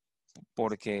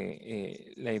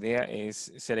porque la idea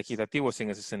es ser equitativos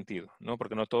en ese sentido, ¿no?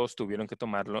 Porque no todos tuvieron que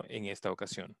tomarlo en esta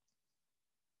ocasión.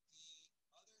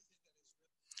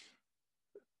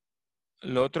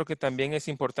 Lo otro que también es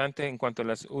importante en cuanto a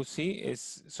las UCI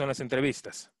son las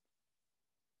entrevistas.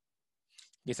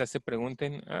 Quizás se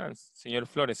pregunten, señor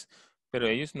Flores, pero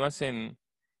ellos no hacen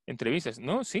entrevistas.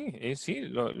 No, sí, ellos sí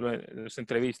los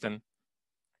entrevistan.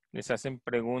 Les hacen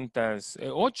preguntas,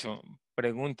 8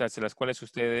 preguntas, de las cuales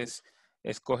ustedes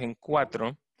escogen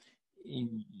 4.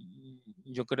 Y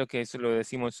yo creo que eso lo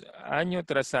decimos año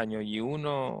tras año y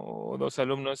uno o dos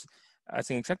alumnos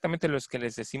hacen exactamente lo que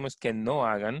les decimos que no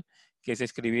hagan, que es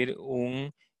escribir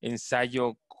un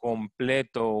ensayo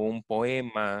completo, un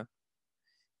poema.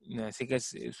 Así que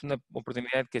es una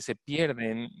oportunidad que se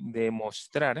pierden de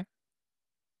mostrar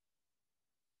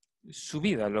su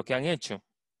vida, lo que han hecho.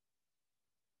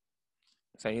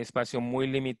 O sea, hay espacio muy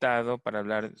limitado para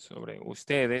hablar sobre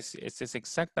ustedes. Este es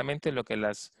exactamente lo que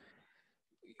las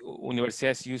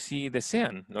universidades UC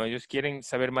desean, ¿no? Ellos quieren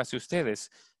saber más de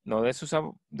ustedes, no de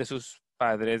sus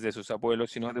padres, de sus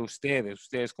abuelos, sino de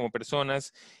ustedes como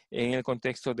personas en el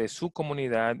contexto de su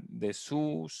comunidad, de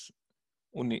sus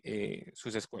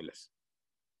escuelas.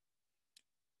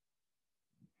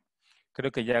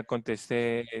 Creo que ya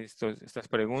contesté estas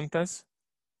preguntas.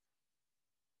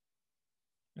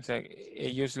 O sea,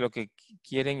 ellos lo que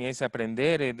quieren es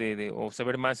aprender o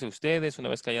saber más de ustedes una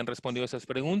vez que hayan respondido esas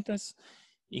preguntas.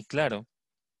 Y claro,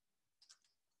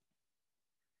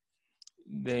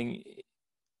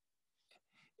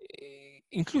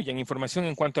 incluyen información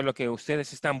en cuanto a lo que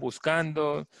ustedes están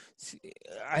buscando.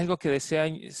 ¿Algo que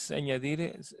desean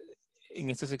añadir en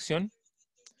esta sección?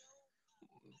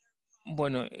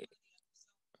 Bueno,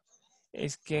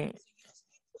 es que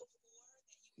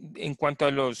en cuanto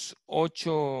a las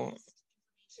 8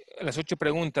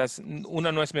 preguntas,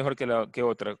 una no es mejor que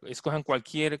otra. Escojan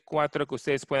cualquier 4 que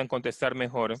ustedes puedan contestar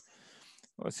mejor.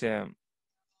 O sea,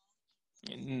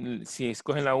 si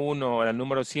escogen la 1 o la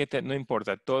número 7, no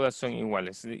importa, todas son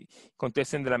iguales.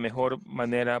 Contesten de la mejor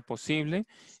manera posible.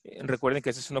 Recuerden que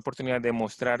esa es una oportunidad de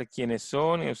mostrar quiénes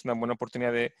son, es una buena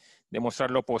oportunidad de mostrar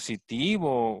lo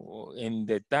positivo en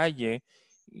detalle,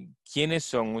 quiénes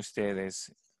son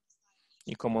ustedes.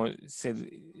 Y como se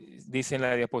dice en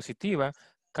la diapositiva,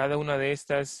 cada una de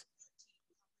estas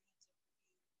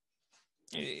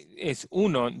es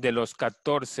uno de los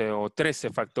 14 o 13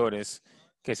 factores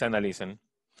que se analizan.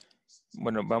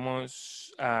 Bueno,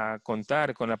 vamos a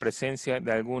contar con la presencia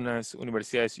de algunas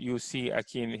universidades UC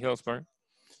aquí en Hillsborough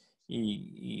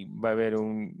y va a haber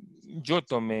yo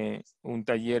tomé un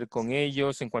taller con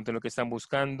ellos en cuanto a lo que están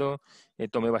buscando,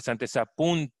 tomé bastantes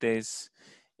apuntes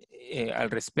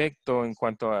al respecto en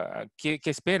cuanto a qué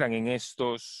esperan en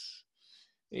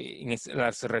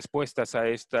las respuestas a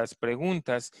estas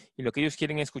preguntas, y lo que ellos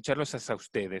quieren escucharlos es a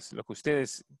ustedes, lo que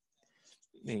ustedes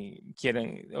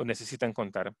quieren o necesitan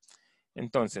contar.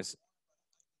 Entonces,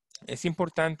 es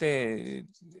importante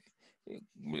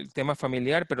el tema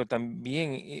familiar, pero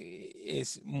también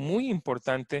es muy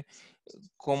importante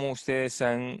cómo ustedes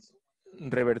han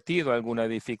revertido alguna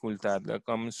dificultad,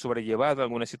 cómo han sobrellevado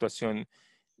alguna situación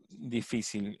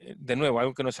difícil. De nuevo,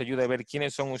 algo que nos ayuda a ver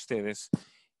quiénes son ustedes.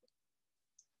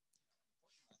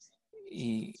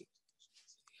 Y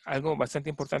algo bastante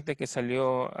importante que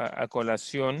salió a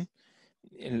colación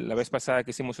la vez pasada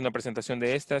que hicimos una presentación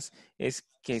de estas es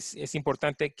que es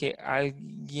importante que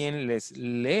alguien les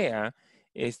lea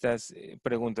estas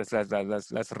preguntas,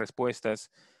 las respuestas.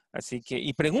 Así que,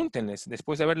 y pregúntenles,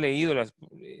 después de haber leído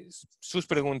sus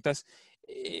preguntas,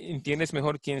 ¿entiendes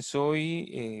mejor quién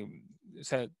soy? O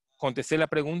sea, ¿contesté la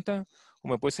pregunta? ¿O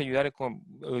me puedes ayudar a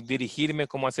dirigirme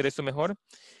cómo hacer esto mejor?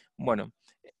 Bueno,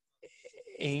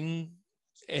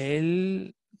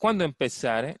 ¿cuándo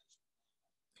empezar?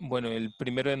 Bueno, el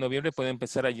 1 de noviembre puede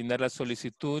empezar a llenar la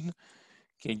solicitud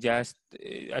que ya ha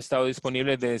estado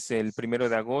disponible desde el 1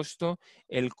 de agosto.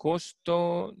 El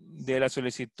costo de la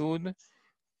solicitud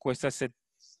cuesta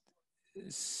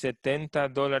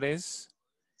 $70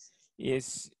 y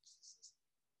es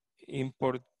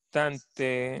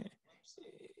importante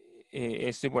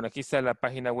esto. Y bueno, aquí está la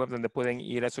página web donde pueden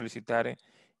ir a solicitar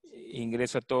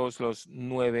ingreso a todos los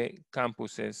 9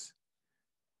 campuses.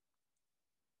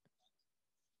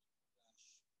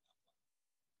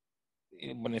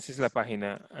 Bueno, esa es la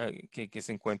página que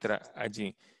se encuentra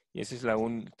allí. Y esa es la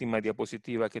última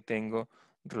diapositiva que tengo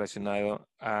relacionado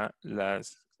a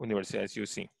las universidades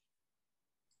UC.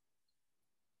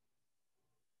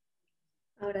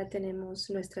 Ahora tenemos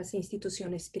nuestras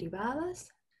instituciones privadas.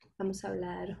 Vamos a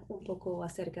hablar un poco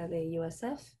acerca de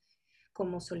USF,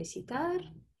 cómo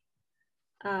solicitar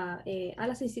a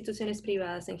las instituciones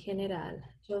privadas en general.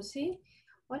 Josie,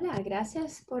 hola,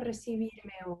 gracias por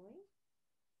recibirme hoy.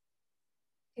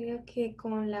 Creo que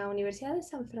con la Universidad de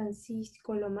San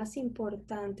Francisco lo más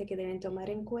importante que deben tomar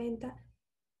en cuenta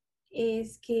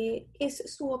es que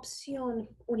es su opción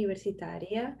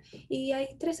universitaria y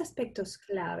hay 3 aspectos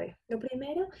clave. Lo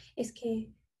primero es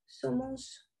que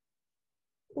somos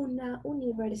una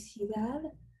universidad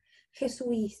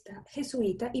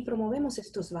jesuita y promovemos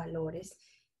estos valores.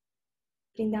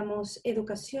 Brindamos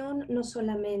educación no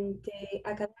solamente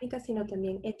académica, sino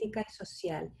también ética y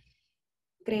social.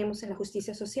 Creemos en la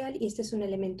justicia social y este es un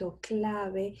elemento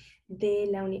clave de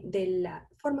la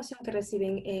formación que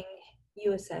reciben en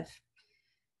USF.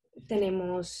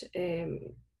 Tenemos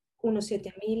unos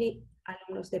 7,000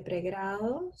 alumnos de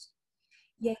pregrados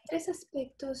y hay 3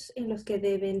 aspectos en los que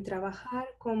deben trabajar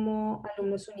como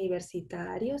alumnos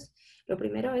universitarios. Lo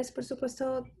primero es, por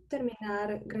supuesto,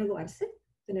 graduarse,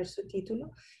 tener su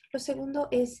título. Lo segundo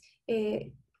es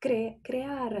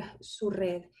crear su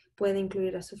red. Puede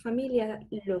incluir a su familia,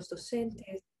 los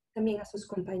docentes, también a sus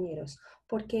compañeros,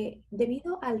 porque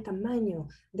debido al tamaño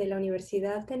de la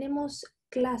universidad tenemos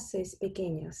clases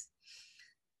pequeñas.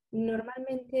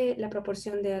 Normalmente la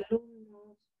proporción de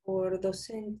alumnos por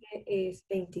docente es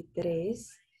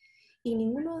 23 y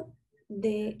ninguna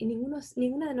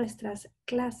de nuestras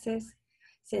clases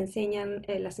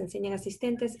las enseñan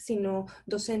asistentes, sino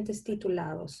docentes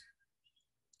titulados.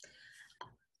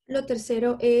 Lo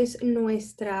tercero es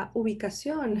nuestra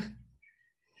ubicación.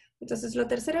 Entonces, lo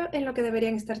tercero en lo que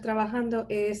deberían estar trabajando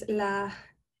es la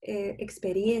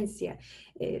experiencia,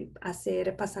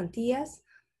 hacer pasantías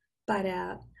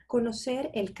para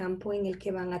conocer el campo en el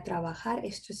que van a trabajar.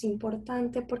 Esto es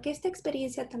importante porque esta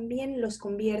experiencia también los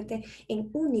convierte en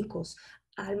únicos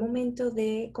al momento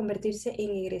de convertirse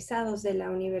en egresados de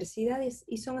la universidad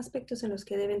y son aspectos en los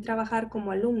que deben trabajar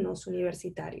como alumnos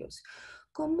universitarios.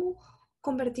 ¿Cómo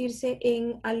convertirse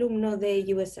en alumno de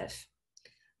USF?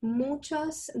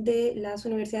 Muchas de las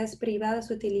universidades privadas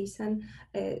utilizan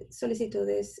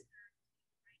solicitudes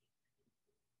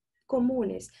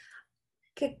comunes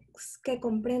que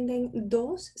comprenden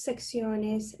 2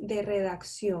 secciones de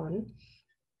redacción.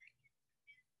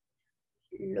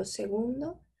 Lo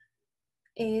segundo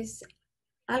es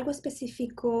algo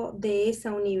específico de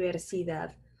esa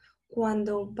universidad.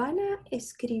 Cuando van a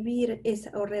escribir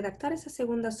o redactar esa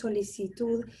segunda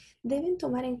solicitud, deben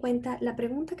tomar en cuenta la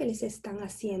pregunta que les están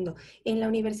haciendo. En la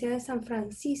Universidad de San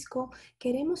Francisco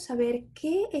queremos saber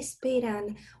qué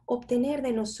esperan obtener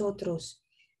de nosotros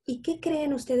y qué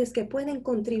creen ustedes que pueden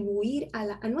contribuir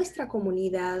a nuestra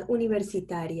comunidad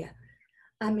universitaria.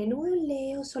 A menudo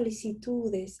leo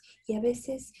solicitudes y a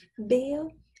veces veo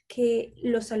que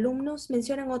los alumnos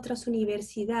mencionan otras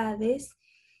universidades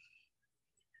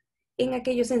en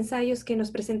aquellos ensayos que nos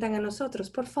presentan a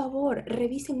nosotros. Por favor,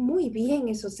 revisen muy bien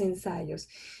esos ensayos.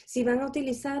 Si van a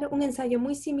utilizar un ensayo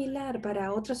muy similar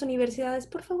para otras universidades,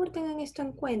 por favor tengan esto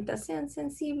en cuenta, sean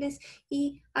sensibles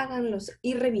y háganlos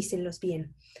y revísenlos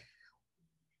bien.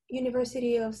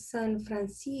 University of San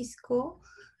Francisco,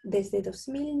 desde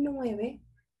 2009,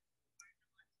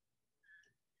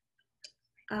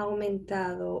 ha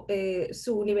aumentado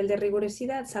su nivel de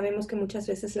rigurosidad. Sabemos que muchas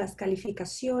veces las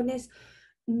calificaciones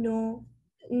no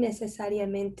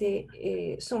necesariamente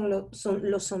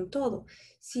lo son todo.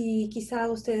 Si quizá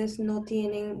ustedes no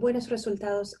tienen buenos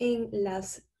resultados en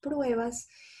las pruebas,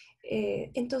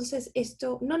 entonces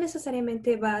esto no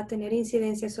necesariamente va a tener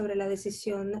incidencia sobre la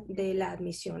decisión de la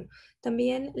admisión.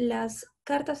 También las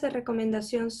cartas de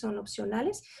recomendación son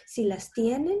opcionales. Si las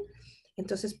tienen,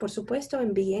 entonces por supuesto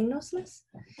envíennoslas.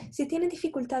 Si tienen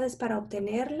dificultades para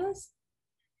obtenerlas,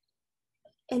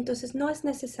 entonces no es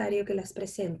necesario que las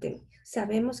presenten.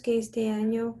 Sabemos que este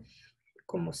año,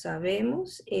 como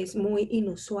sabemos, es muy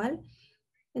inusual.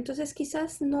 Entonces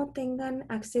quizás no tengan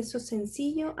acceso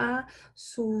sencillo a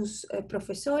sus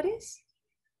profesores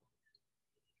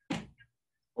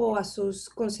o a sus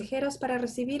consejeros para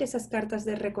recibir esas cartas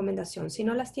de recomendación. Si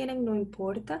no las tienen, no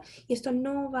importa. Y esto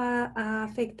no va a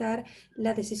afectar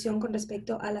la decisión con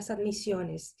respecto a las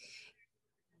admisiones.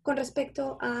 Con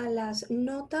respecto a las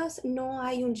notas, no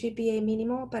hay un GPA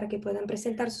mínimo para que puedan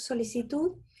presentar su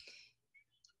solicitud.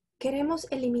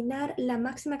 Queremos eliminar la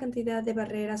máxima cantidad de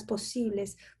barreras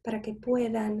posibles para que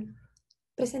puedan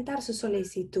presentar su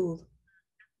solicitud.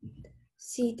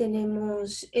 Si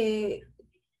tenemos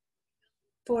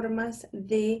formas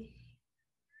de...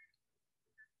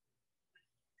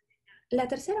 La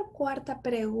tercera o cuarta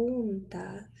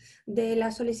pregunta de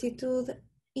la solicitud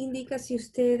indica si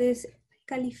ustedes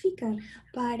califican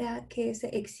para que se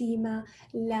exima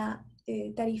la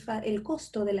tarifa, el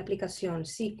costo de la aplicación.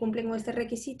 Si cumplen con este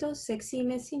requisito, se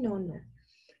exime, si no, no.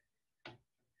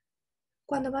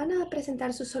 Cuando van a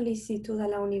presentar su solicitud a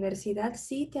la universidad,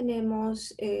 sí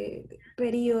tenemos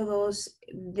periodos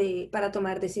para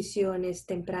tomar decisiones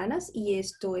tempranas y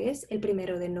esto es el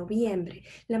 1 de noviembre.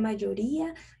 La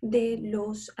mayoría de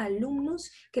los alumnos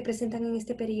que presentan en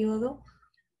este periodo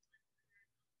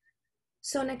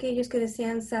son aquellos que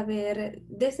desean saber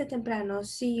desde temprano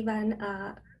si van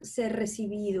a ser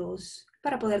recibidos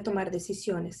para poder tomar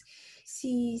decisiones.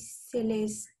 Si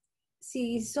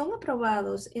son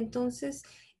aprobados, entonces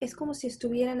es como si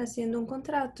estuvieran haciendo un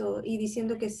contrato y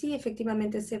diciendo que sí,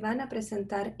 efectivamente se van a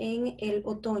presentar en el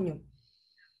otoño.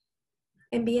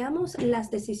 Enviamos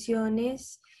las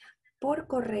decisiones por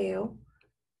correo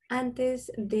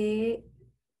antes de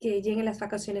que lleguen las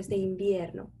vacaciones de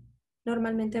invierno,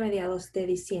 normalmente a mediados de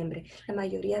diciembre. La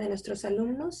mayoría de nuestros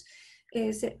alumnos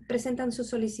presentan su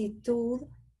solicitud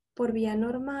por vía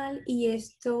normal y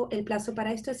el plazo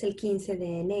para esto es el 15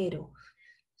 de enero.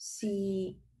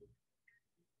 Si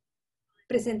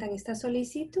presentan esta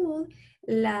solicitud,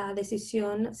 la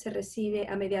decisión se recibe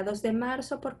a mediados de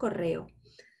marzo por correo.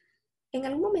 En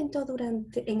algún momento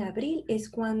en abril es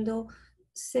cuando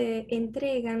se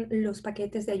entregan los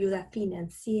paquetes de ayuda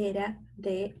financiera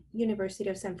de University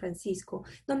of San Francisco,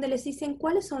 donde les dicen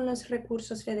cuáles son los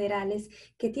recursos federales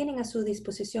que tienen a su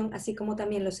disposición, así como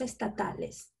también los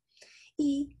estatales,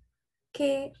 y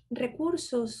qué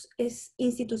recursos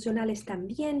institucionales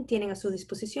también tienen a su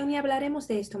disposición, y hablaremos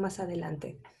de esto más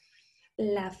adelante.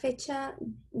 La fecha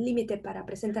límite para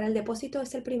presentar el depósito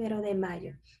es el 1 de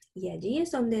mayo y allí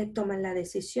es donde toman la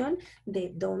decisión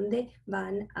de dónde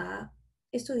van a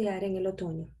estudiar en el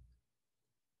otoño.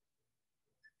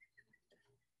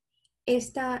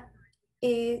 Estas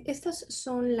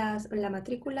son la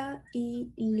matrícula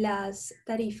y las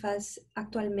tarifas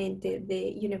actualmente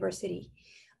de University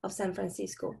of San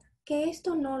Francisco. Que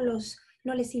esto no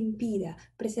les impida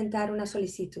presentar una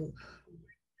solicitud,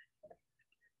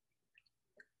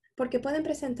 porque pueden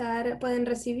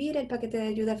recibir el paquete de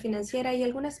ayuda financiera y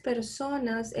algunas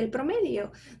personas, el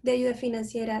promedio de ayuda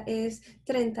financiera es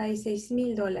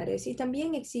 $36,000 y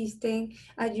también existen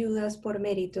ayudas por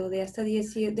mérito de hasta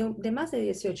de más de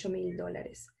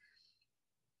 $18,000.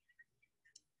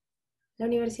 La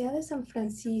Universidad de San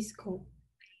Francisco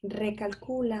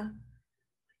recalcula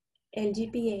el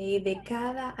GPA de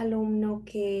cada alumno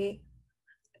que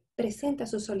presenta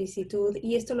su solicitud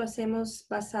y esto lo hacemos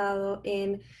basado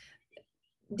en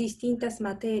distintas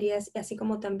materias, así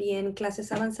como también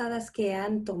clases avanzadas que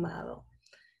han tomado.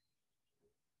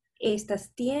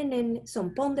 Estas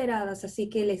son ponderadas, así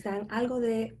que les dan algo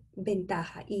de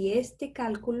ventaja y este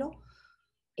cálculo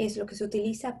es lo que se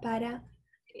utiliza para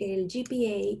el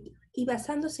GPA y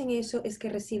basándose en eso es que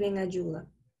reciben ayuda.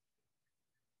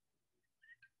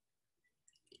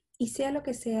 Y sea lo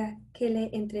que sea que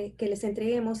les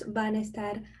entreguemos, van a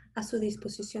estar a su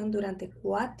disposición durante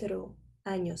 4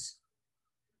 años.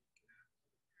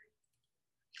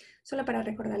 Solo para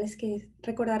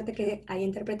recordarte que hay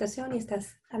interpretación y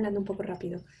estás hablando un poco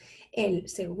rápido. El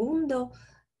segundo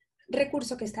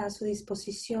recurso que está a su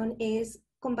disposición es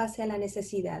con base a la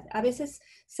necesidad. A veces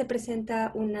se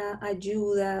presenta una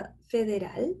ayuda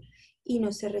federal y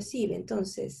no se recibe.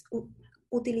 Entonces,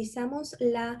 utilizamos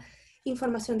la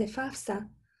información de FAFSA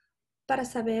para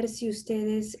saber si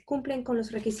ustedes cumplen con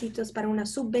los requisitos para una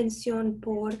subvención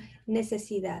por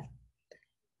necesidad.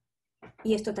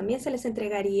 Y esto también se les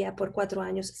entregaría por 4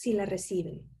 años si la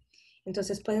reciben.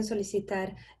 Entonces pueden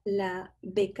solicitar la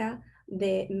beca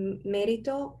de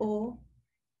mérito o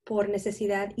por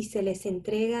necesidad y se les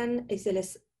entregan y se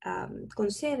les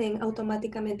conceden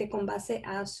automáticamente con base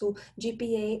a su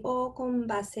GPA o con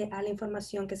base a la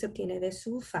información que se obtiene de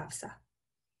su FAFSA.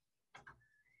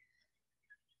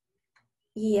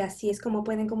 Y así es como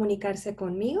pueden comunicarse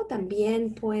conmigo.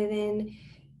 También pueden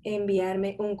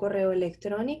enviarme un correo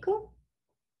electrónico.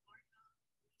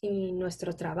 Y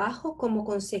nuestro trabajo como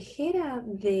consejera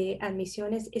de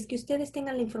admisiones es que ustedes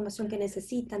tengan la información que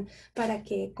necesitan para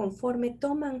que conforme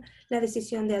toman la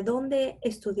decisión de a dónde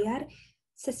estudiar,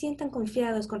 se sientan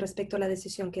confiados con respecto a la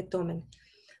decisión que tomen.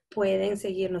 Pueden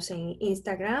seguirnos en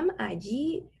Instagram.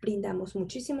 Allí brindamos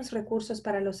muchísimos recursos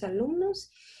para los alumnos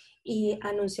y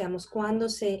anunciamos cuándo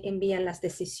se envían las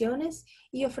decisiones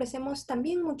y ofrecemos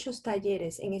también muchos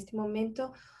talleres. En este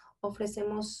momento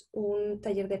ofrecemos un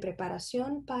taller de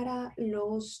preparación para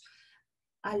los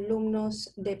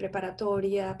alumnos de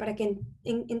preparatoria, para que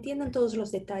entiendan todos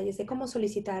los detalles de cómo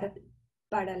solicitar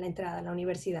para la entrada a la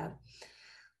universidad.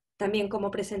 También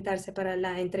cómo presentarse para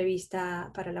la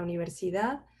entrevista para la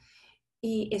universidad.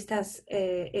 Y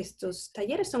estos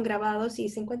talleres son grabados y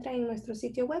se encuentran en nuestro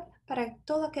sitio web para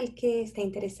todo aquel que esté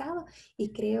interesado.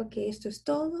 Y creo que esto es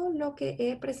todo lo que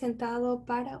he presentado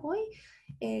para hoy.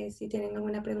 Si tienen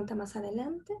alguna pregunta más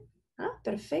adelante.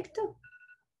 Perfecto.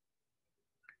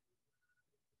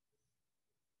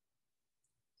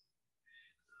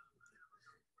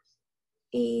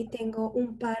 Y tengo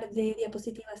un par de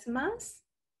diapositivas más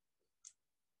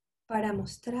para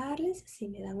mostrarles. Si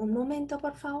me dan un momento,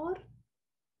 por favor.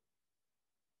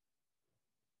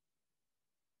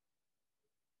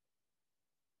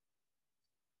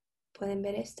 ¿Pueden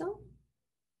ver esto?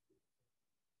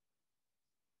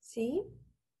 ¿Sí?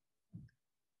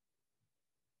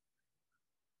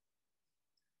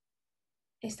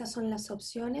 Estas son las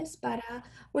opciones para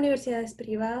universidades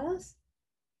privadas.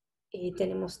 Y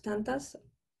tenemos tantas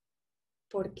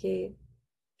porque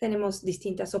tenemos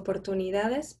distintas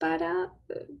oportunidades para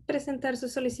presentar su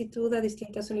solicitud a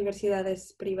distintas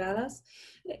universidades privadas.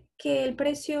 Que el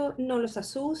precio no los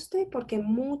asuste porque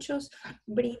muchos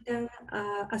brindan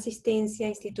asistencia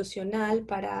institucional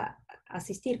para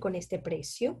asistir con este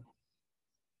precio.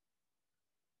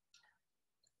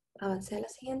 Avance a la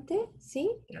siguiente. Sí,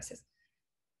 gracias.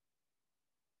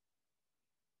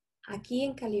 Aquí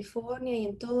en California y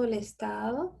en todo el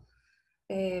estado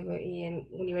y en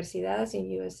universidades y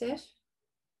en USF.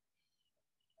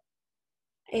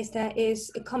 Esta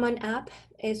es Common App,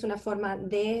 es una forma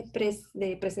de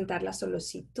presentar las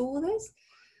solicitudes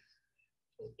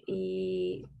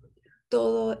y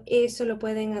todo eso lo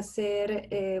pueden hacer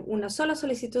una sola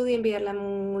solicitud y enviarla a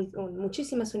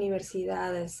muchísimas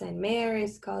universidades, en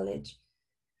Mary's College,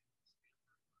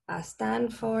 a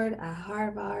Stanford, a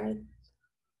Harvard,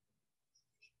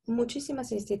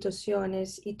 muchísimas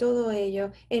instituciones y todo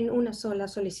ello en una sola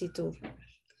solicitud.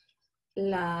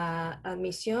 La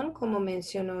admisión, como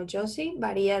mencionó Josie,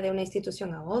 varía de una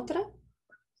institución a otra.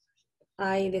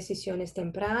 Hay decisiones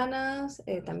tempranas,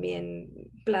 también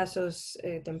plazos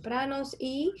tempranos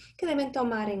y que deben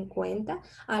tomar en cuenta.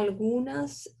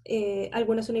 Algunas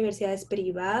universidades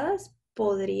privadas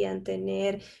podrían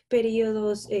tener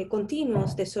periodos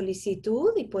continuos de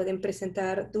solicitud y pueden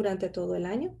presentar durante todo el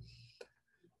año.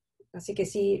 Así que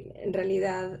si en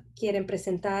realidad quieren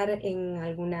presentar en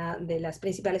alguna de las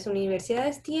principales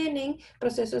universidades, tienen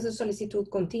procesos de solicitud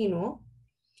continuo.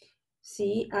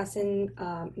 Sí, hacen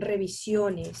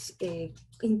revisiones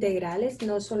integrales,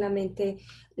 no solamente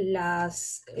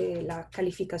las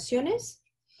calificaciones.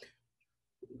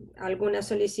 Algunas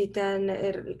solicitan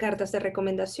cartas de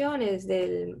recomendaciones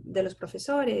de los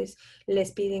profesores,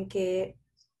 les piden que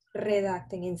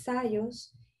redacten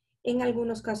ensayos. En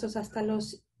algunos casos hasta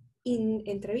los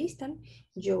entrevistan.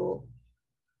 Yo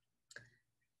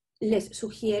les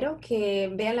sugiero que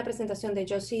vean la presentación de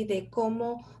Josie de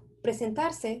cómo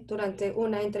presentarse durante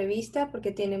una entrevista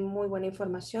porque tienen muy buena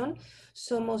información.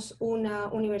 Somos una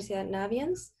universidad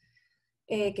Navians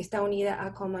que está unida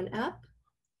a Common App.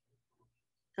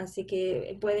 Así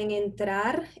que pueden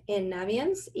entrar en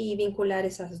Navians y vincular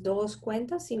esas dos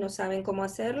cuentas. Si no saben cómo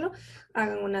hacerlo,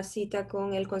 hagan una cita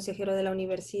con el consejero de la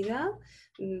universidad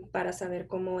para saber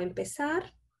cómo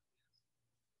empezar.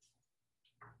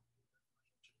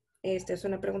 Esta es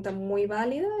una pregunta muy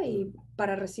válida y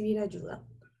para recibir ayuda.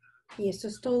 Y esto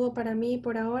es todo para mí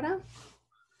por ahora.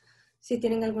 Si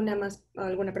tienen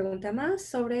alguna pregunta más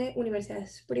sobre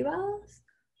universidades privadas.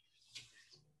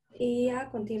 Y a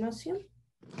continuación,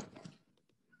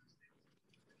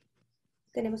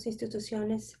 tenemos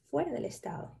instituciones fuera del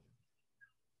Estado.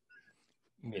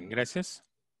 Bien, gracias.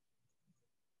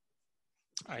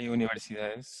 Hay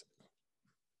universidades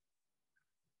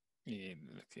que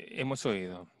hemos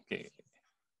oído que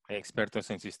hay expertos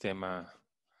en sistema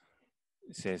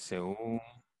CSU,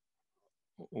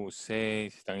 UC, si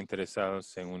están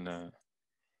interesados en una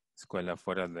escuela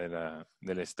fuera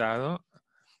del estado,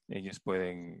 ellos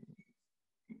pueden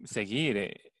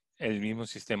seguir el mismo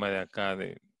sistema de acá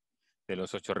de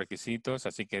los 8 requisitos,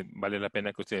 así que vale la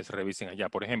pena que ustedes revisen allá.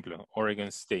 Por ejemplo, Oregon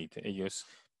State, ellos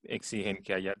exigen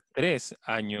que haya 3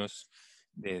 años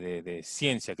de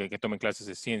ciencia, que tomen clases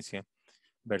de ciencia,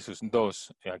 versus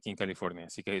 2 aquí en California.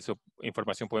 Así que esa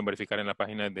información pueden verificar en la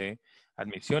página de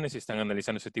admisiones si están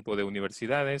analizando ese tipo de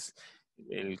universidades.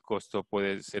 El costo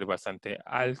puede ser bastante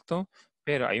alto,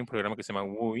 pero hay un programa que se llama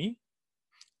WUI,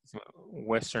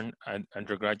 Western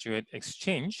Undergraduate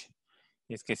Exchange,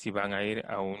 y es que si van a ir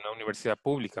a una universidad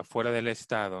pública fuera del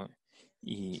estado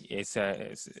y esa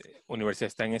universidad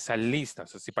está en esa lista, o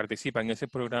sea, si participan en ese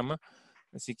programa,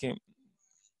 así que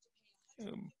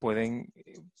pueden,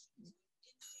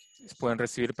 pueden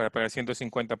recibir para pagar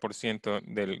 150%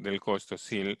 del costo.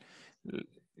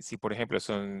 Si, por ejemplo,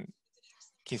 son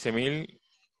 15,000,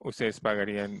 ustedes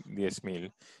pagarían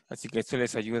 10,000. Así que esto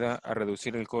les ayuda a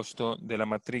reducir el costo de la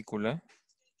matrícula.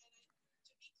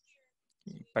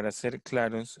 Para ser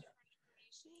claros,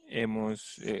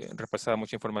 hemos repasado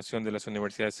mucha información de las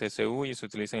universidades CSU y se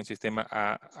utiliza el sistema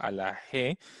a la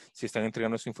G. Si están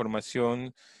entregando su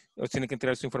información, os tienen que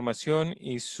entregar su información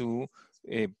y su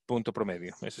punto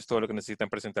promedio. Eso es todo lo que necesitan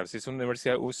presentar. Si es una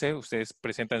universidad UC, ustedes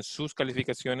presentan sus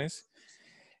calificaciones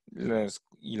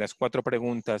y las 4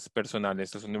 preguntas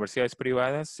personales. Las universidades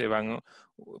privadas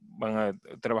van a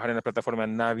trabajar en la plataforma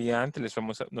Naviant.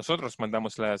 Nosotros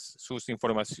mandamos su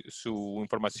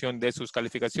información de sus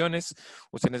calificaciones.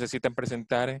 Ustedes necesitan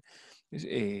presentar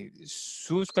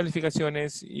sus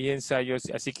calificaciones y ensayos.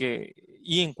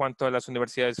 Y en cuanto a las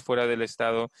universidades fuera del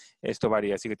estado, esto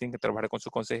varía. Así que tienen que trabajar con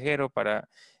su consejero para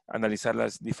analizar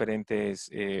las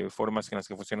diferentes formas en las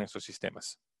que funcionan estos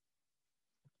sistemas.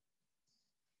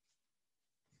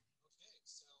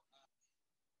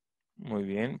 Muy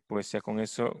bien, pues ya con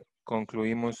eso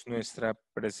concluimos nuestra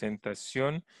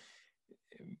presentación.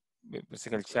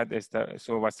 Sé que el chat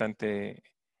estuvo bastante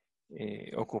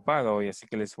ocupado hoy, así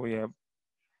que les voy a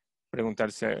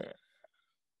preguntar si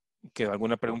quedó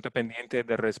alguna pregunta pendiente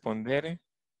de responder.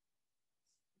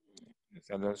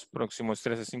 A los próximos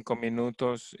 3 a 5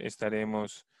 minutos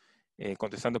estaremos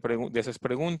contestando de esas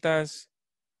preguntas.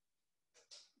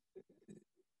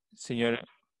 Señor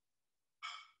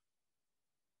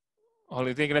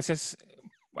Holiday, gracias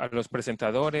a los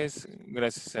presentadores,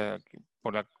 gracias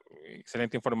por la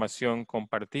excelente información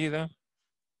compartida.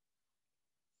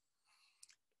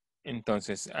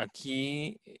 Entonces,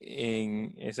 aquí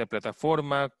en esa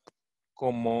plataforma,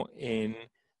 como en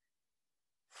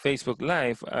Facebook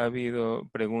Live, ha habido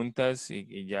preguntas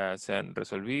y ya se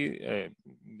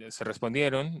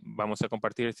respondieron. Vamos a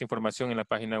compartir esta información en la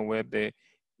página web de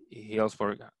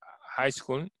Hillsborough High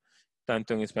School,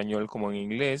 tanto en español como en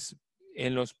inglés,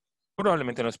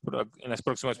 probablemente en las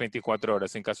próximas 24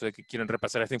 horas, en caso de que quieran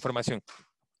repasar esta información.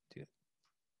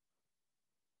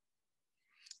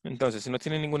 Entonces, si no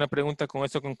tienen ninguna pregunta, con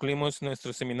esto concluimos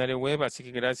nuestro seminario web. Así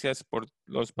que gracias por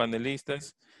los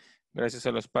panelistas, gracias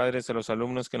a los padres, a los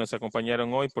alumnos que nos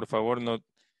acompañaron hoy. Por favor, no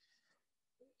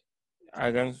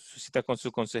hagan su cita con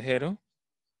su consejero.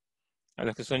 A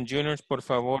los que son juniors, por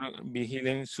favor,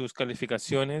 vigilen sus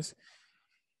calificaciones.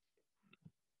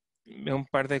 Veo un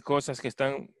par de cosas que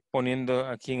están poniendo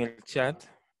aquí en el chat.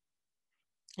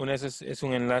 Una de esas es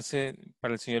un enlace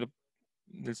para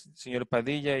del señor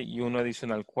Padilla y uno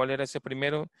adicional. ¿Cuál era ese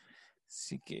primero?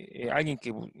 Sí que alguien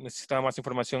que necesitaba más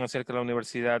información acerca de la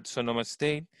Universidad Sonoma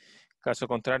State. Caso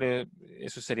contrario,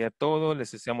 eso sería todo.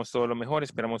 Les deseamos todo lo mejor.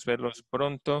 Esperamos verlos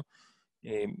pronto.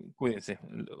 Cuídense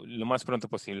lo más pronto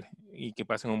posible y que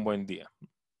pasen un buen día.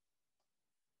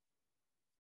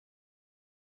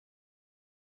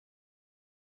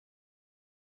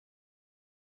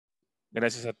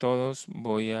 Gracias a todos.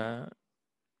 Voy a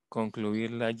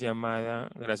concluir la llamada.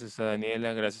 Gracias a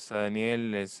Daniela, gracias a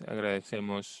Daniel. Les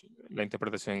agradecemos la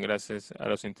interpretación. Gracias a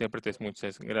los intérpretes.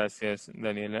 Muchas gracias,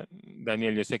 Daniela.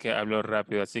 Daniel, yo sé que hablo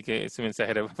rápido, así que ese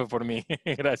mensaje fue por mí.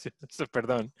 Gracias.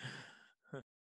 Perdón.